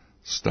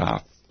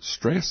staff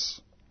stress,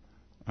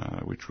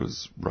 which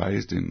was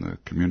raised in the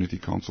community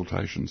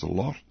consultations a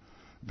lot,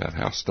 about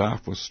how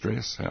staff were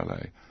stressed, how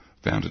they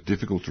found it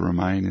difficult to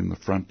remain in the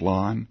front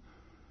line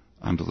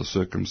under the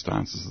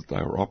circumstances that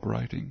they were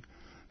operating,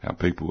 how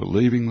people were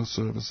leaving the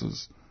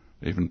services,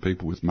 even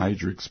people with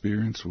major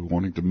experience were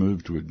wanting to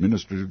move to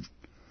administrative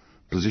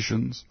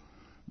positions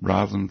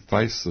rather than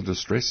face the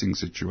distressing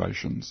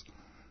situations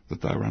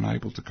that they were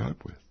unable to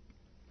cope with.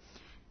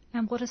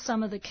 And what are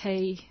some of the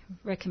key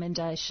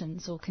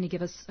recommendations, or can you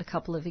give us a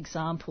couple of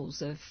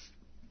examples of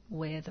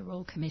where the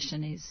Royal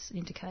Commission is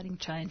indicating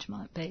change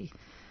might be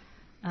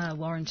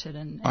warranted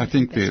and I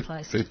think best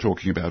placed? they're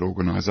talking about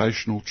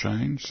organisational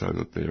change so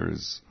that there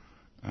is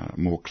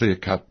more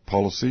clear-cut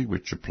policy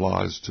which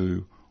applies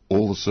to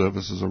all the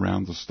services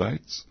around the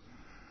states,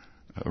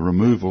 a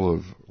removal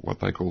of what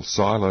they call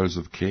silos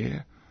of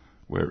care,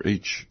 where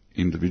each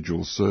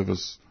individual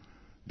service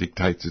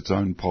dictates its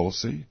own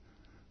policy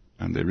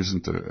and there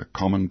isn't a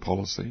common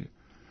policy,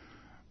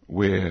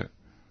 where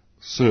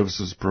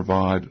services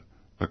provide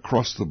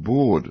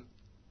across-the-board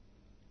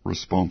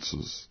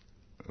responses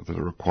that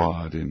are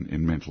required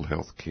in mental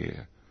health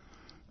care,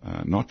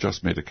 not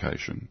just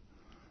medication,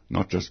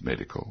 not just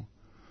medical,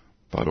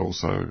 but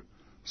also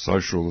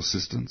social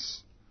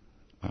assistance,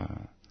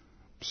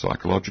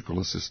 psychological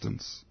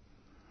assistance,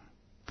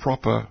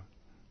 proper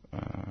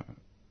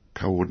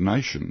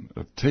coordination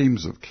of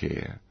teams of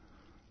care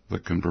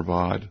that can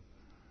provide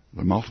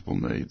the multiple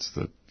needs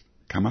that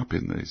come up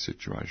in these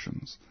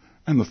situations,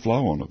 and the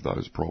flow-on of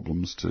those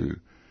problems to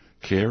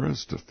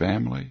carers, to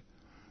family,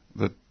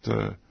 that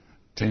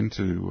tend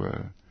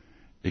to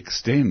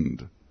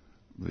extend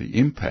the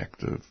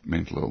impact of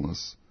mental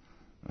illness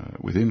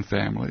within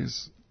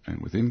families and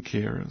within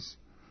carers,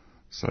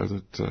 so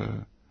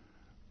that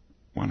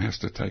one has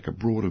to take a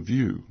broader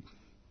view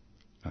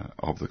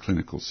of the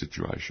clinical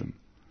situation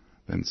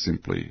than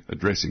simply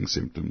addressing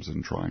symptoms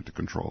and trying to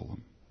control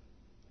them.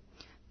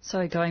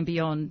 So going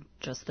beyond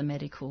just the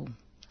medical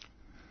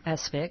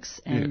aspects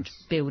and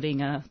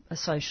building a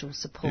social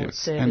support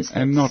service.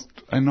 And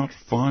not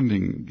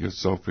finding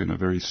yourself in a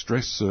very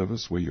stressed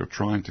service where you're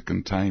trying to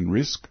contain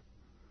risk,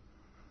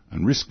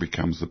 and risk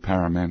becomes the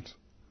paramount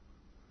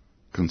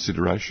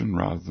consideration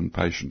rather than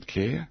patient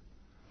care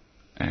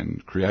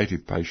and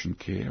creative patient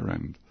care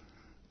and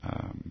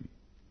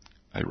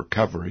a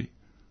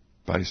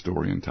recovery-based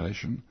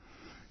orientation.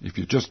 If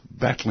you're just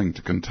battling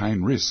to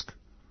contain risk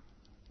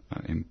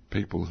in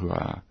people who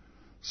are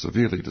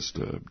severely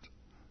disturbed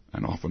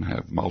and often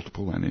have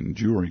multiple and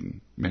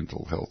enduring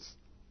mental health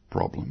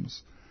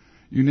problems,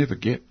 you never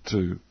get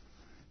to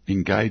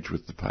engage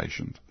with the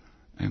patient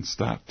and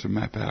start to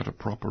map out a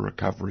proper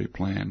recovery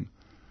plan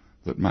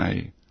that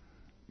may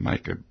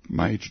make a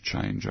major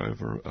change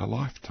over a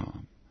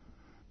lifetime,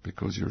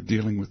 because you're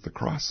dealing with the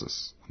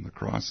crisis, and the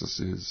crisis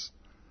is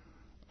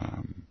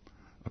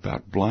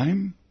about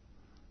blame.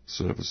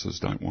 Services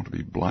don't want to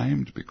be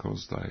blamed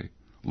because they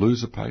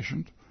lose a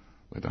patient.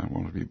 They don't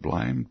want to be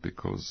blamed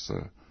because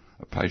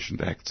a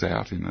patient acts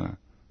out in a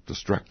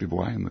destructive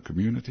way in the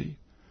community.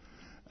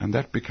 And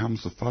that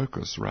becomes the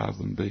focus rather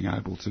than being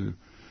able to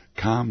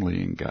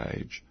calmly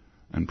engage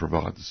and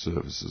provide the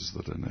services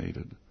that are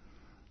needed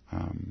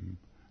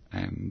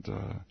and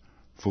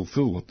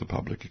fulfil what the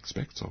public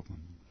expects of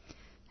them.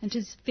 And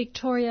does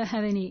Victoria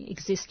have any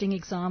existing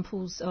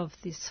examples of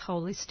this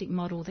holistic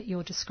model that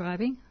you're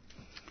describing?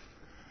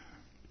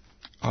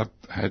 I've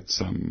had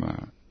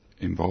some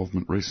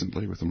involvement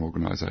recently with an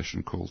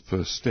organisation called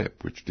First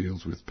Step, which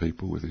deals with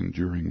people with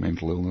enduring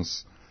mental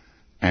illness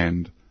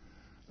and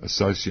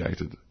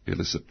associated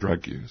illicit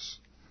drug use.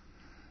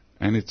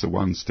 And it's a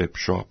one-step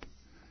shop.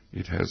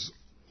 It has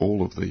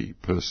all of the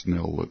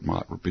personnel that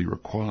might be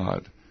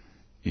required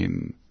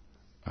in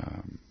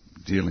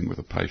dealing with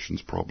a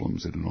patient's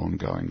problems in an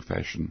ongoing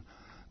fashion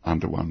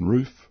under one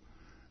roof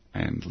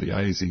and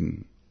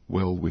liaising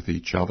well with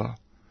each other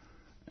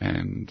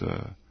and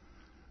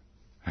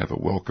have a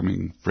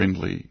welcoming,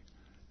 friendly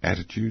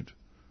attitude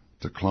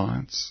to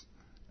clients,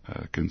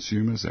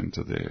 consumers and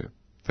to their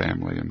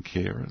family and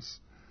carers.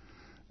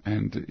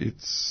 And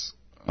it's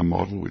a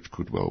model which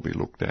could well be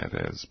looked at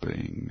as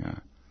being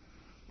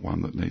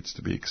one that needs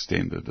to be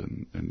extended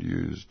and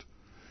used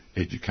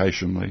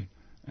educationally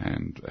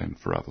and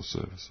for other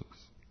services.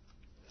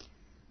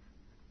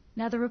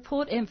 Now, the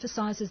report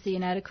emphasises the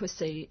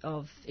inadequacy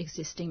of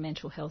existing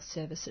mental health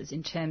services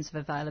in terms of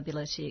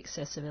availability,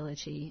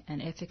 accessibility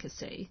and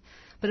efficacy,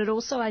 but it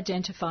also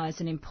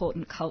identifies an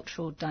important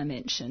cultural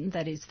dimension,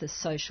 that is the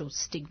social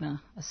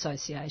stigma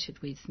associated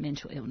with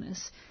mental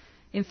illness.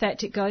 In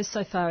fact, it goes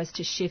so far as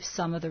to shift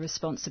some of the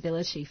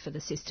responsibility for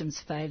the system's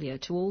failure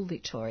to all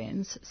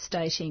Victorians,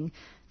 stating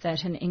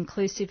that an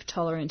inclusive,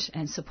 tolerant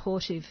and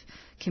supportive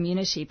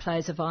community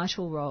plays a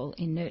vital role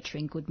in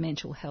nurturing good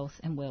mental health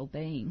and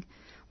well-being.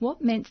 What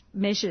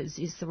measures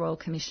is the Royal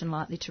Commission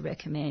likely to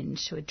recommend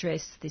to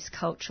address this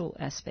cultural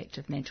aspect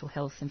of mental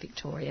health in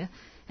Victoria,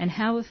 and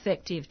how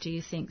effective do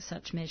you think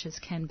such measures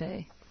can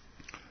be?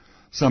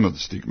 Some of the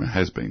stigma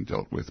has been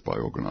dealt with by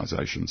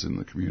organisations in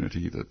the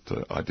community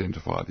that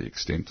identify the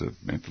extent of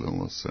mental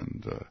illness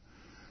and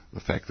the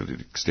fact that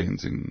it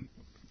extends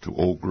to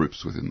all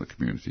groups within the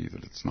community,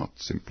 that it's not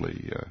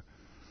simply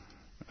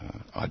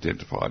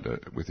identified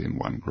within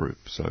one group.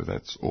 So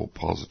that's all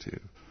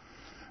positive.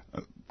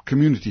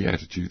 Community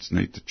attitudes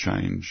need to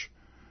change,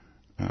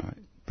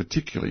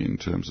 particularly in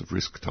terms of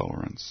risk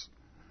tolerance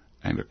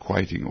and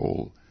equating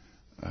all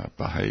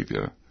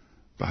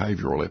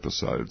behavioural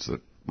episodes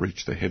that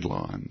reach the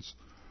headlines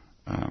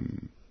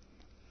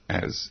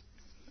as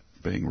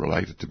being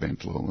related to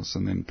mental illness,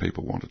 and then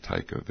people want to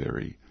take a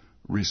very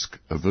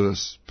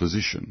risk-averse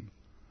position,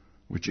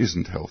 which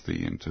isn't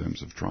healthy in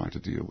terms of trying to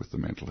deal with the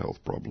mental health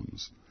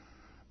problems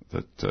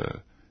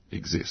that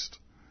exist.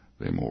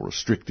 They're more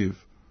restrictive,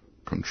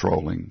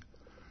 controlling,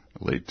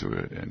 lead to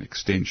an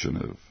extension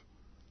of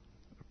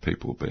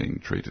people being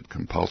treated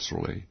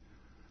compulsorily,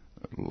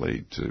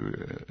 lead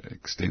to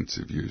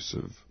extensive use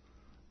of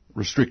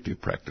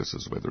restrictive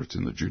practices, whether it's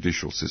in the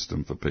judicial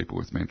system for people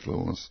with mental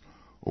illness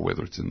or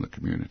whether it's in the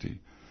community.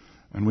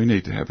 And we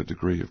need to have a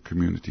degree of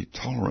community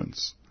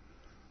tolerance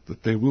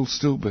that there will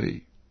still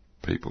be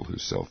people who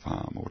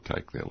self-harm or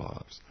take their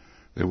lives.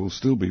 There will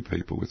still be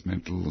people with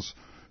mental illness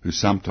who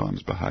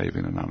sometimes behave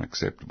in an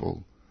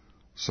unacceptable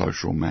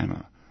social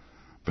manner.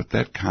 But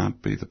that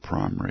can't be the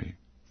primary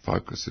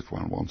focus if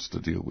one wants to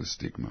deal with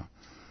stigma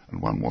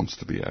and one wants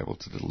to be able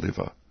to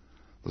deliver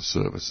the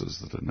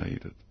services that are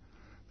needed.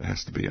 There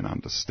has to be an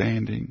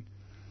understanding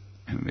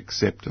and an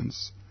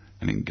acceptance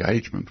and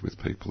engagement with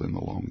people in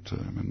the long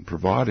term and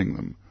providing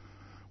them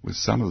with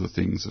some of the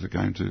things that are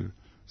going to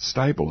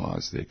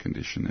stabilise their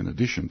condition in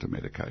addition to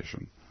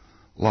medication,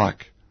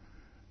 like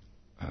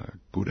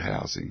good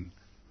housing,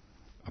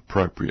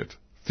 appropriate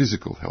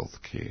physical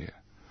health care,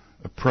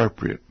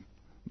 appropriate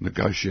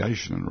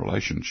negotiation and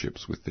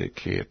relationships with their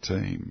care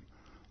team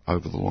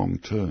over the long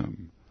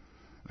term,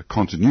 a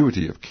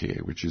continuity of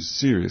care which is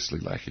seriously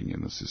lacking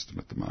in the system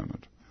at the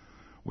moment,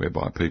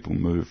 whereby people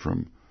move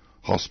from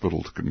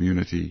hospital to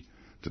community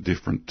to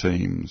different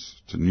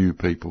teams to new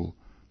people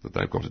that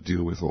they've got to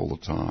deal with all the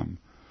time,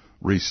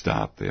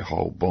 restart their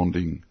whole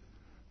bonding,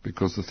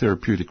 because the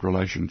therapeutic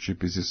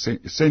relationship is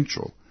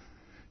essential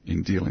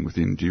in dealing with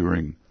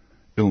enduring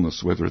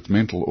illness, whether it's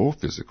mental or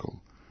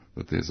physical,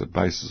 that there's a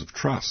basis of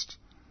trust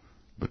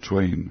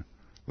between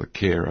the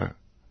carer,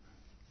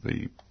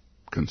 the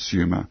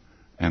consumer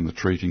and the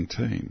treating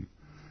team.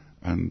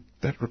 And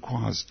that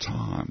requires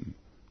time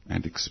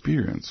and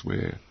experience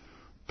where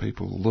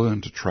people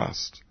learn to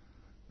trust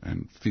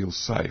and feel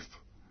safe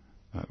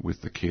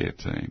with the care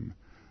team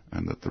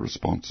and that the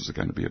responses are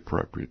going to be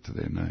appropriate to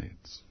their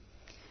needs.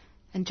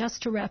 And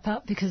just to wrap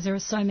up, because there are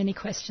so many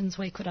questions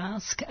we could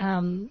ask,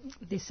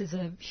 this is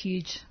a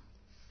huge,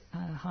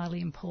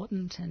 highly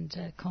important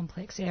and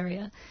complex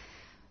area.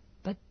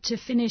 But to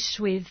finish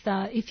with,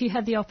 if you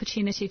had the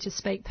opportunity to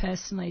speak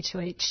personally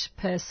to each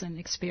person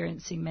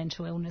experiencing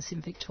mental illness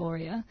in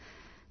Victoria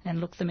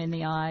and look them in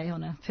the eye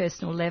on a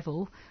personal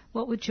level,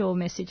 what would your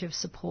message of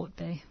support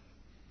be?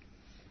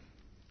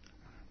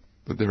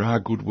 That there are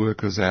good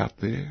workers out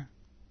there,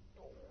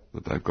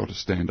 that they've got to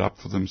stand up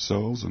for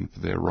themselves and for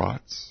their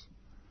rights,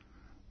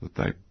 that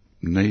they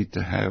need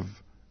to have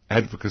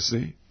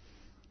advocacy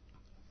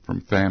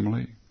from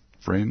family,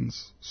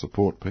 friends,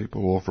 support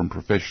people, or from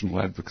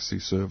professional advocacy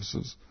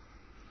services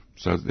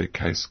so that their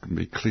case can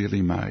be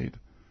clearly made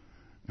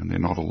and they're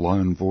not a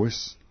lone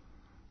voice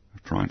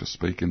trying to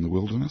speak in the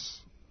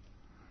wilderness,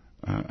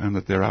 and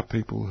that there are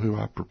people who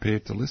are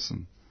prepared to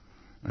listen.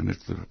 And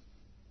if the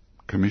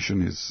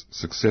Commission is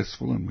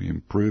successful and we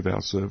improve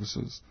our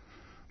services,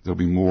 there'll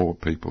be more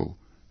people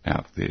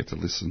out there to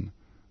listen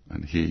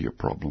and hear your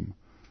problem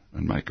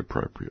and make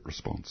appropriate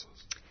responses.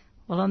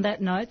 Well, on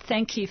that note,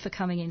 thank you for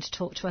coming in to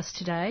talk to us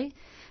today.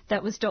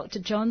 That was Dr.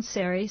 John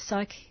Serry,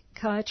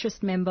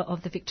 psychiatrist member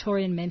of the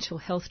Victorian Mental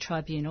Health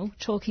Tribunal,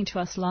 talking to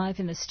us live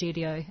in the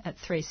studio at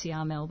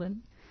 3CR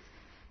Melbourne.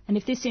 And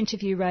if this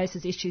interview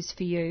raises issues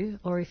for you,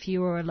 or if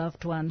you or a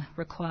loved one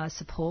require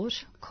support,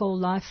 call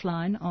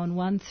Lifeline on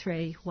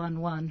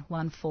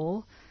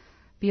 131114,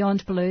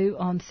 Beyond Blue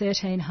on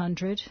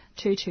 1300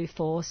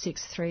 224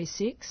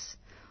 636,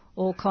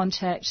 or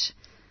contact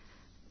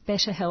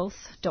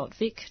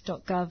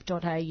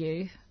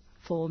betterhealth.vic.gov.au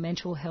for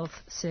mental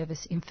health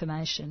service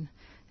information.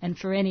 And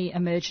for any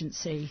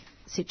emergency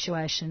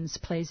situations,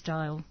 please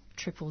dial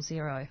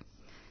 000.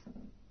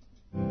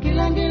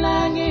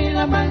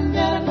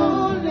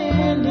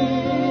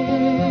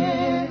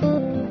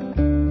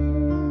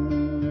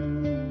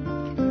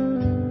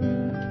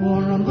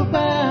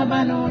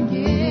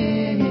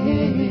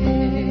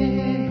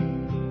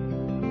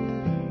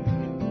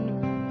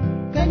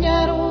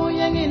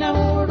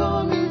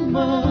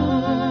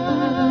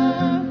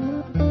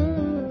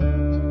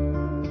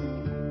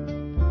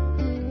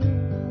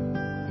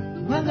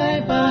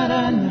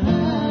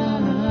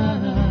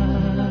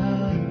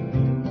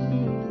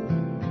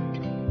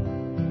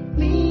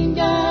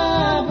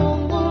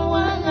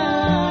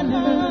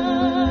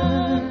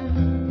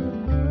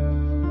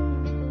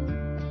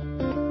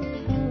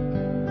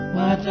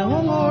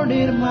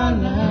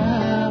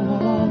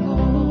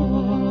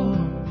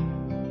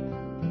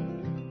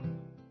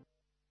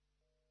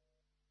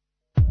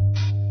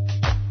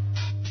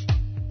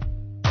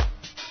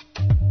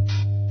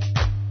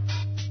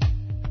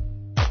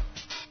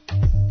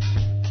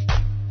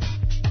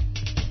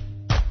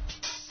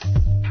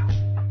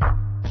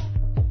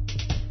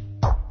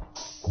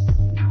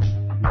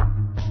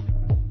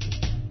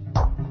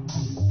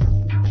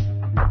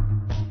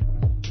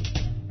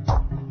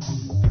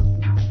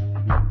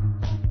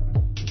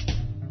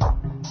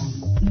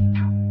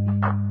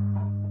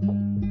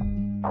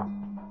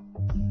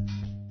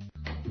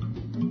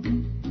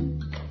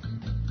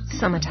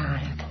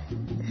 Summertime.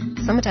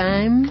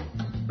 Summertime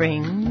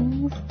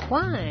brings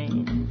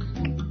wine.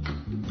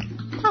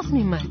 Pass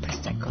me my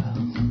Prosecco.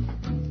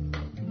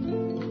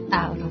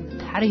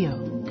 patio.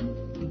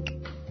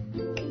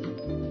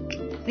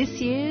 This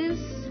year's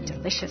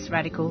delicious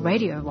Radical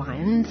Radio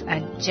wines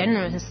are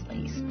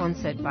generously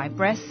sponsored by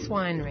Bress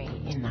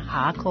Winery in the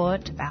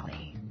Harcourt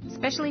Valley.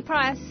 Specially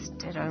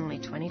priced at only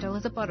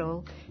 $20 a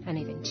bottle and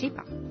even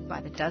cheaper by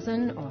the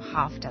dozen or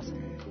half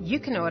dozen. You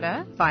can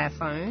order via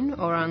phone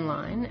or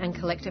online and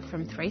collect it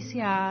from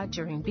 3CR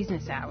during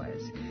business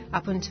hours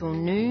up until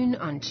noon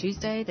on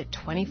Tuesday the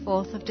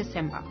 24th of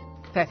December.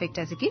 Perfect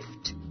as a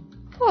gift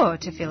or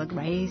to fill a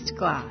raised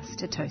glass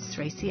to toast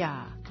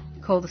 3CR.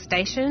 Call the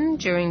station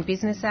during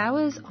business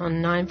hours on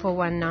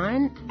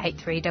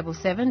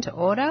 9419-8377 to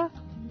order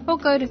or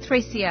go to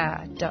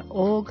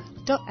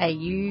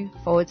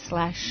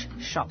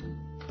 3cr.org.au/shop.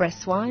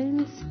 Bress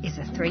Wines is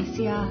a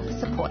 3CR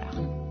supporter.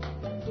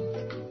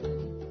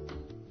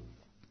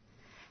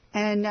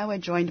 And now we're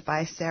joined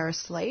by Sarah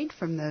Slade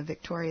from the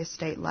Victoria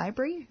State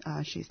Library.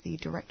 She's the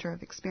Director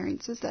of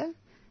Experiences there.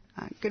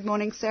 Good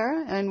morning,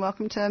 Sarah, and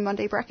welcome to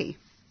Monday Brekkie.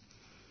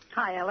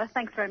 Hi, Ella.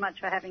 Thanks very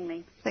much for having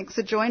me. Thanks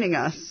for joining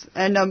us.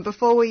 And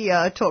before we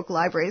talk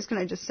libraries, can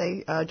I just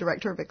say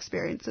Director of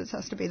Experiences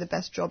has to be the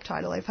best job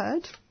title I've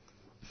heard?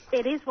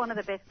 It is one of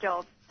the best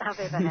jobs I've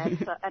ever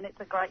had, and it's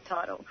a great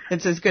title.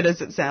 It's as good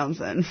as it sounds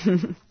then.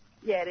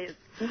 Yeah, it is.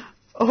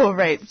 All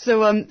right.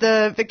 So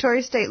the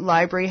Victoria State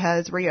Library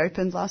has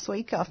reopened last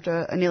week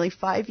after a nearly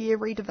 5-year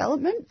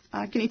redevelopment.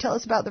 Can you tell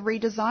us about the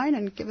redesign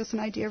and give us an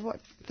idea of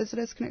what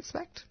visitors can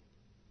expect?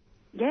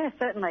 Yeah,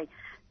 certainly.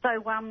 So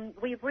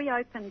we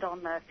reopened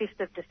on the 5th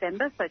of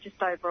December, so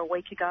just over a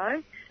week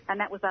ago,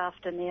 and that was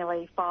after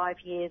nearly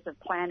 5 years of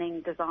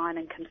planning, design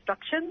and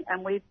construction,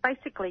 and we've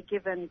basically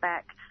given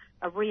back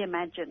a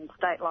reimagined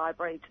state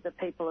library to the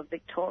people of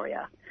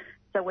Victoria.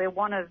 So we're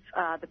one of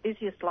the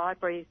busiest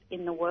libraries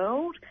in the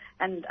world,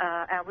 and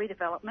our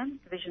redevelopment,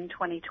 Vision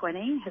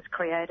 2020, has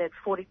created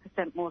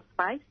 40% more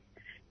space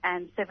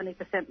and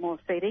 70% more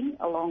seating,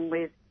 along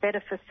with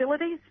better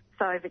facilities,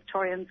 so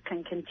Victorians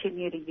can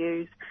continue to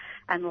use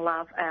and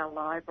love our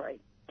library.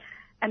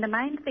 And the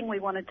main thing we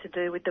wanted to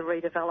do with the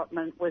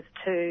redevelopment was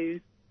to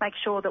make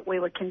sure that we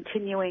were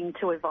continuing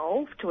to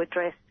evolve to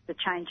address the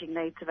changing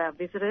needs of our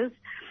visitors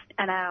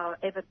and our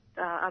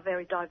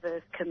very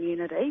diverse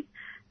community.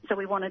 So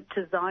we wanted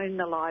to zone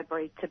the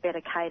library to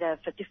better cater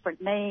for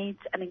different needs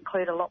and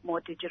include a lot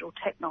more digital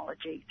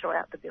technology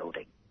throughout the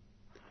building.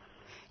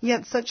 Yeah,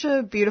 it's such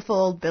a beautiful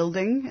old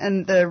building,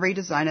 and the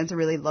redesign is a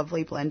really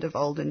lovely blend of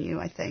old and new,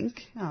 I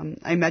think.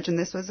 I imagine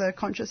this was a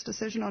conscious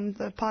decision on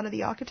the part of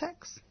the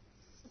architects?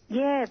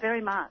 Yeah,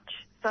 very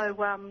much. So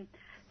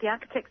the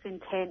architect's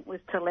intent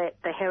was to let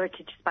the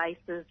heritage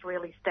spaces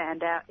really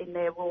stand out in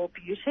their raw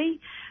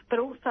beauty, but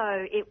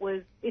also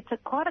it's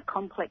quite a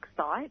complex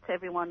site.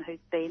 Everyone who's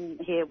been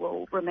here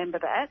will remember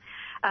that.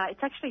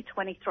 It's actually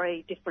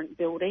 23 different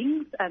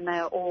buildings, and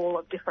they're all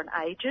of different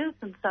ages,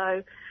 and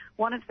so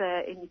one of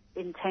the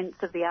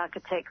intents of the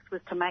architects was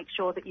to make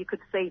sure that you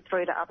could see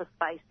through to other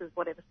spaces,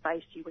 whatever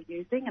space you were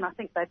using, and I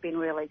think they've been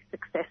really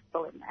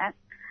successful in that.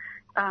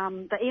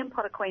 The Ian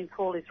Potter Queen's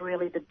Hall is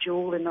really the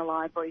jewel in the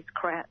library's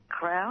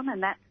crown,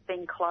 and that's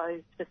been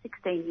closed for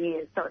 16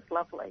 years, so it's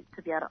lovely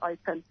to be able to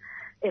open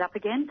it up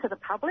again to the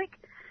public.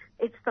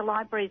 It's the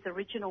library's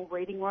original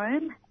reading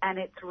room, and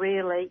it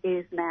really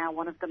is now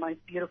one of the most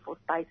beautiful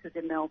spaces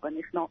in Melbourne,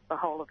 if not the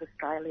whole of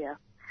Australia.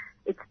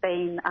 It's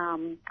been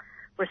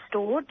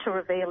restored to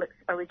reveal its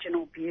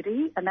original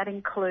beauty, and that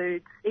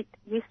includes, it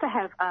used to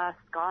have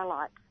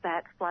skylights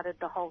that flooded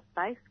the whole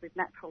space with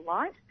natural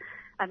light,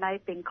 and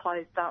they've been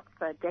closed up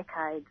for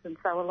decades, and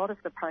so a lot of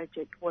the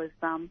project was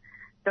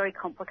very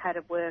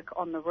complicated work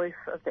on the roof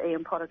of the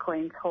Ian Potter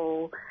Queen's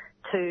Hall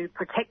to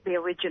protect the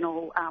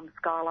original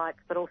skylights,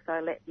 but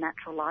also let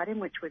natural light in,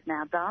 which we've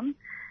now done,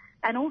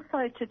 and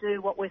also to do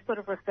what we're sort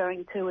of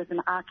referring to as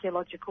an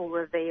archaeological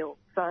reveal.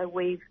 So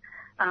we've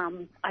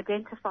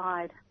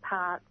identified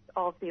parts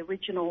of the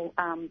original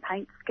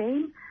paint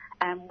scheme,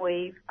 and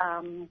we've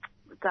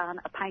done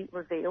a paint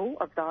reveal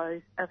of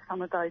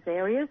some of those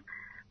areas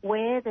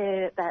where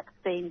that's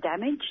been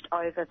damaged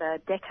over the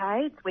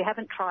decades. We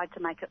haven't tried to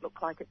make it look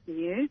like it's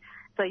new,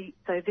 so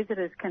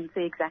visitors can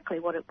see exactly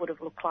what it would have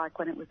looked like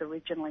when it was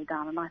originally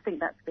done, and I think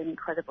that's been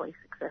incredibly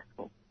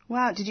successful.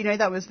 Wow, did you know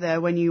that was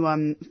there when you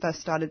first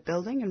started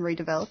building and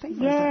redeveloping?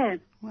 Yeah,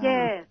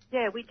 wow.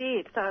 yeah, we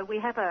did. So we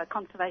have a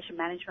conservation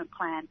management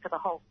plan for the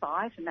whole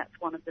site, and that's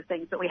one of the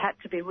things that we had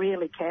to be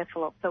really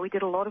careful of. So we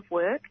did a lot of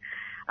work.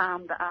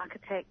 The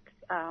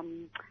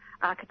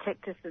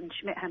Architectus and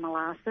Schmidt-Hammer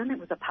Larsen, it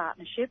was a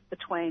partnership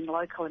between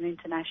local and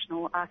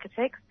international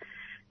architects.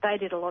 They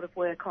did a lot of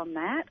work on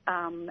that,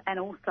 and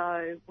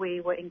also we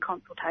were in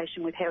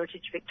consultation with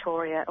Heritage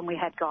Victoria, and we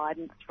had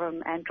guidance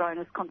from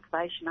Andronis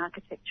Conservation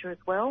Architecture as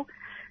well.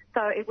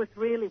 So it was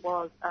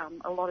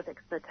a lot of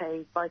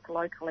expertise, both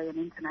locally and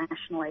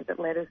internationally, that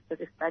led us to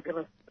this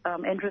fabulous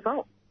end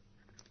result.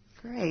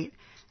 Great.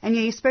 And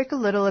you spoke a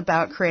little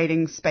about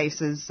creating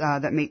spaces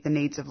that meet the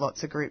needs of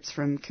lots of groups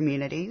from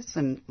communities,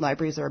 and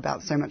libraries are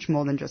about so much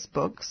more than just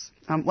books.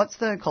 What's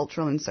the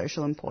cultural and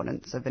social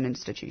importance of an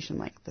institution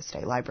like the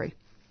State Library?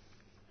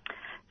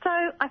 So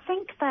I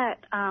think that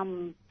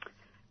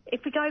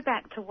If we go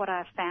back to what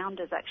our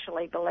founders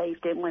actually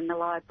believed in when the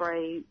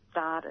library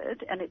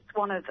started, and it's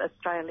one of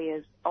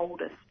Australia's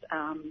oldest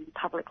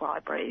public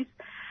libraries,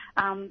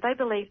 they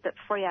believed that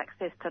free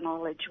access to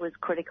knowledge was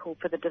critical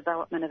for the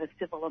development of a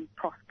civil and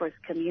prosperous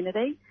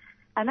community,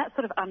 and that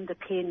sort of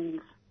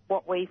underpins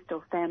what we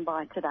still stand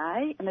by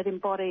today, and it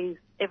embodies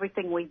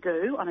everything we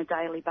do on a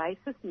daily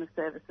basis and the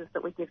services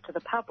that we give to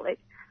the public.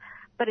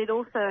 But it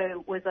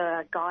also was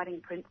a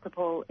guiding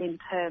principle in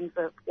terms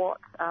of what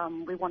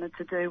we wanted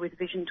to do with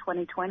Vision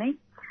 2020.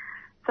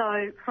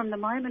 So from the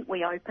moment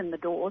we opened the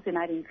doors in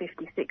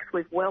 1856,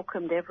 we've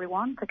welcomed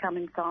everyone to come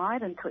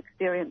inside and to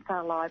experience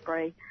our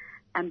library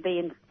and be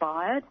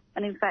inspired.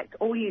 And in fact,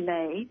 all you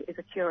need is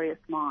a curious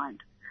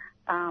mind.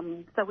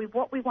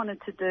 What we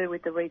wanted to do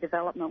with the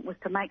redevelopment was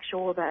to make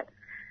sure that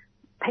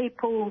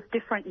people's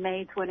different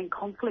needs weren't in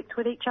conflict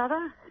with each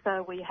other.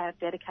 So we have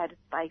dedicated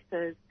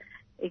spaces,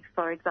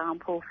 for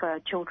example, for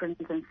children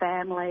and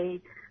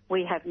family.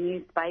 We have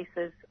new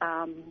spaces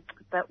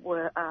that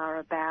are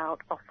about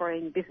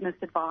offering business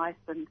advice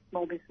and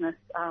small business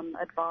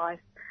advice.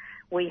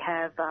 We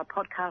have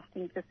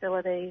podcasting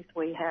facilities.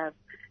 We have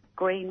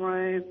green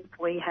rooms.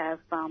 We have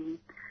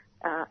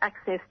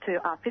access to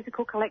our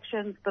physical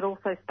collections, but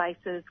also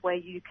spaces where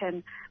you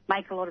can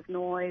make a lot of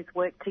noise,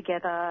 work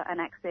together, and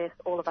access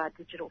all of our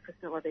digital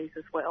facilities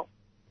as well.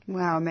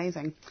 Wow,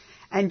 amazing.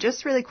 And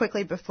just really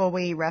quickly before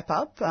we wrap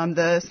up,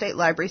 the State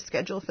Library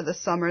schedule for the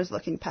summer is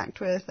looking packed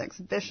with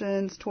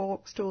exhibitions,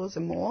 talks, tours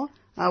and more.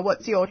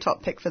 What's your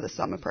top pick for the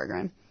summer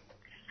program?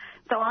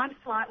 So I'm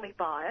slightly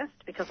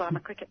biased because I'm a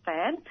cricket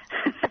fan.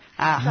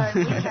 So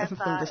we have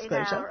full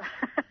disclosure.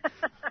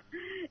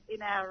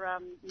 In our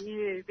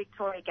new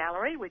Victoria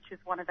Gallery, which is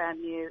one of our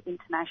new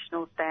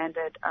international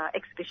standard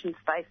exhibition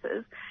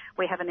spaces,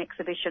 we have an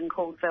exhibition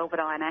called Velvet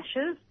Iron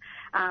Ashes.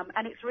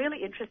 And it's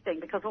really interesting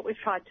because what we've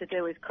tried to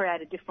do is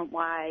create a different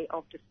way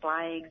of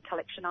displaying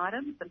collection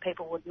items than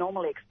people would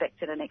normally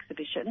expect in an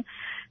exhibition.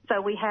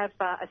 So we have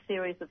a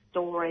series of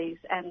stories,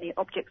 and the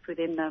objects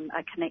within them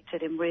are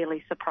connected in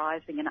really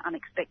surprising and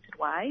unexpected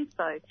ways.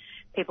 So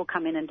people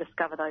come in and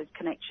discover those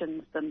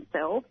connections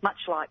themselves,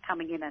 much like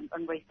coming in and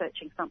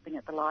researching something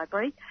at the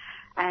library.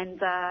 And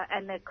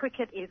the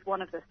cricket is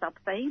one of the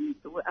sub-themes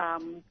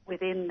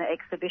within the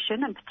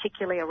exhibition, and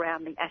particularly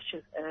around the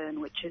Ashes urn,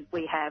 which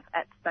we have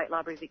at State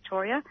Library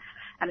Victoria,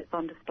 and it's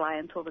on display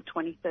until the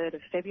 23rd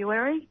of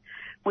February.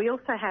 We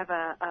also have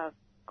a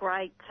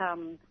great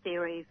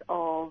series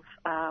of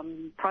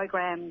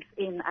programs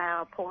in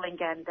our Pauline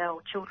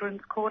Gandel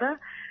Children's Quarter,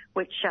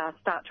 which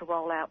start to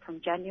roll out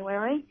from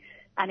January.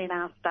 And in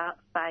our Start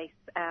Space,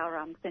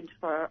 our Centre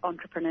for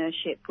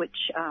Entrepreneurship, which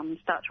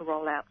start to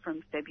roll out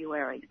from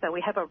February. So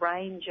we have a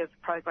range of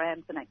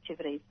programs and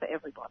activities for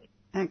everybody.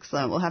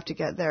 Excellent. We'll have to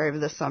get there over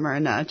the summer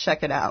and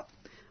check it out.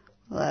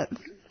 Well,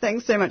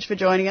 thanks so much for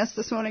joining us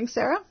this morning,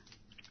 Sarah.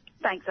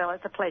 Thanks, Ella.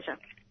 It's a pleasure.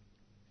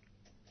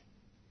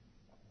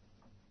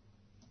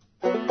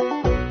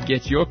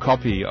 Get your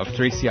copy of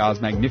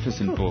 3CR's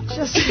magnificent book.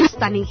 Just a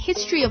stunning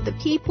history of the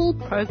people,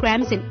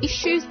 programs and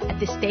issues at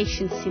the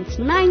station since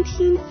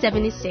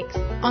 1976.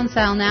 On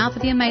sale now for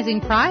the amazing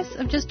price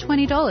of just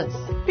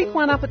 $20. Pick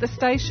one up at the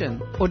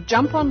station or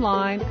jump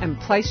online and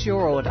place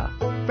your order.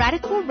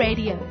 Radical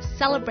Radio,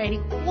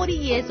 celebrating 40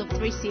 years of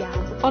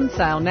 3CR. On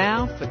sale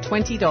now for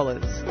 $20.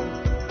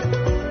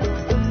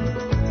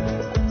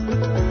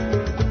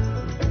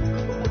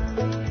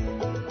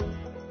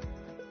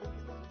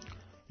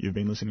 You've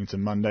been listening to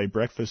Monday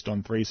Breakfast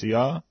on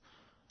 3CR.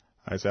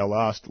 It's our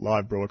last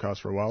live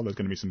broadcast for a while. There's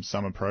going to be some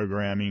summer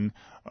programming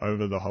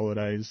over the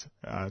holidays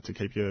to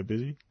keep you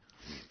busy.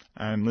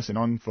 And listen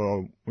on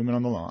for Women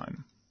on the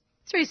Line.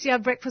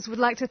 3CR Breakfast would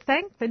like to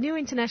thank the New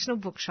International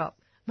Bookshop,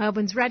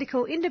 Melbourne's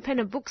radical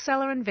independent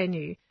bookseller and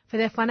venue, for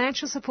their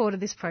financial support of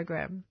this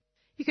program.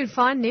 You can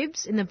find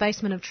Nibs in the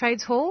basement of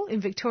Trades Hall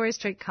in Victoria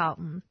Street,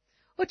 Carlton.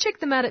 Or check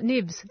them out at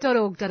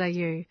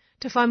nibs.org.au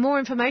to find more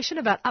information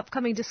about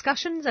upcoming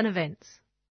discussions and events.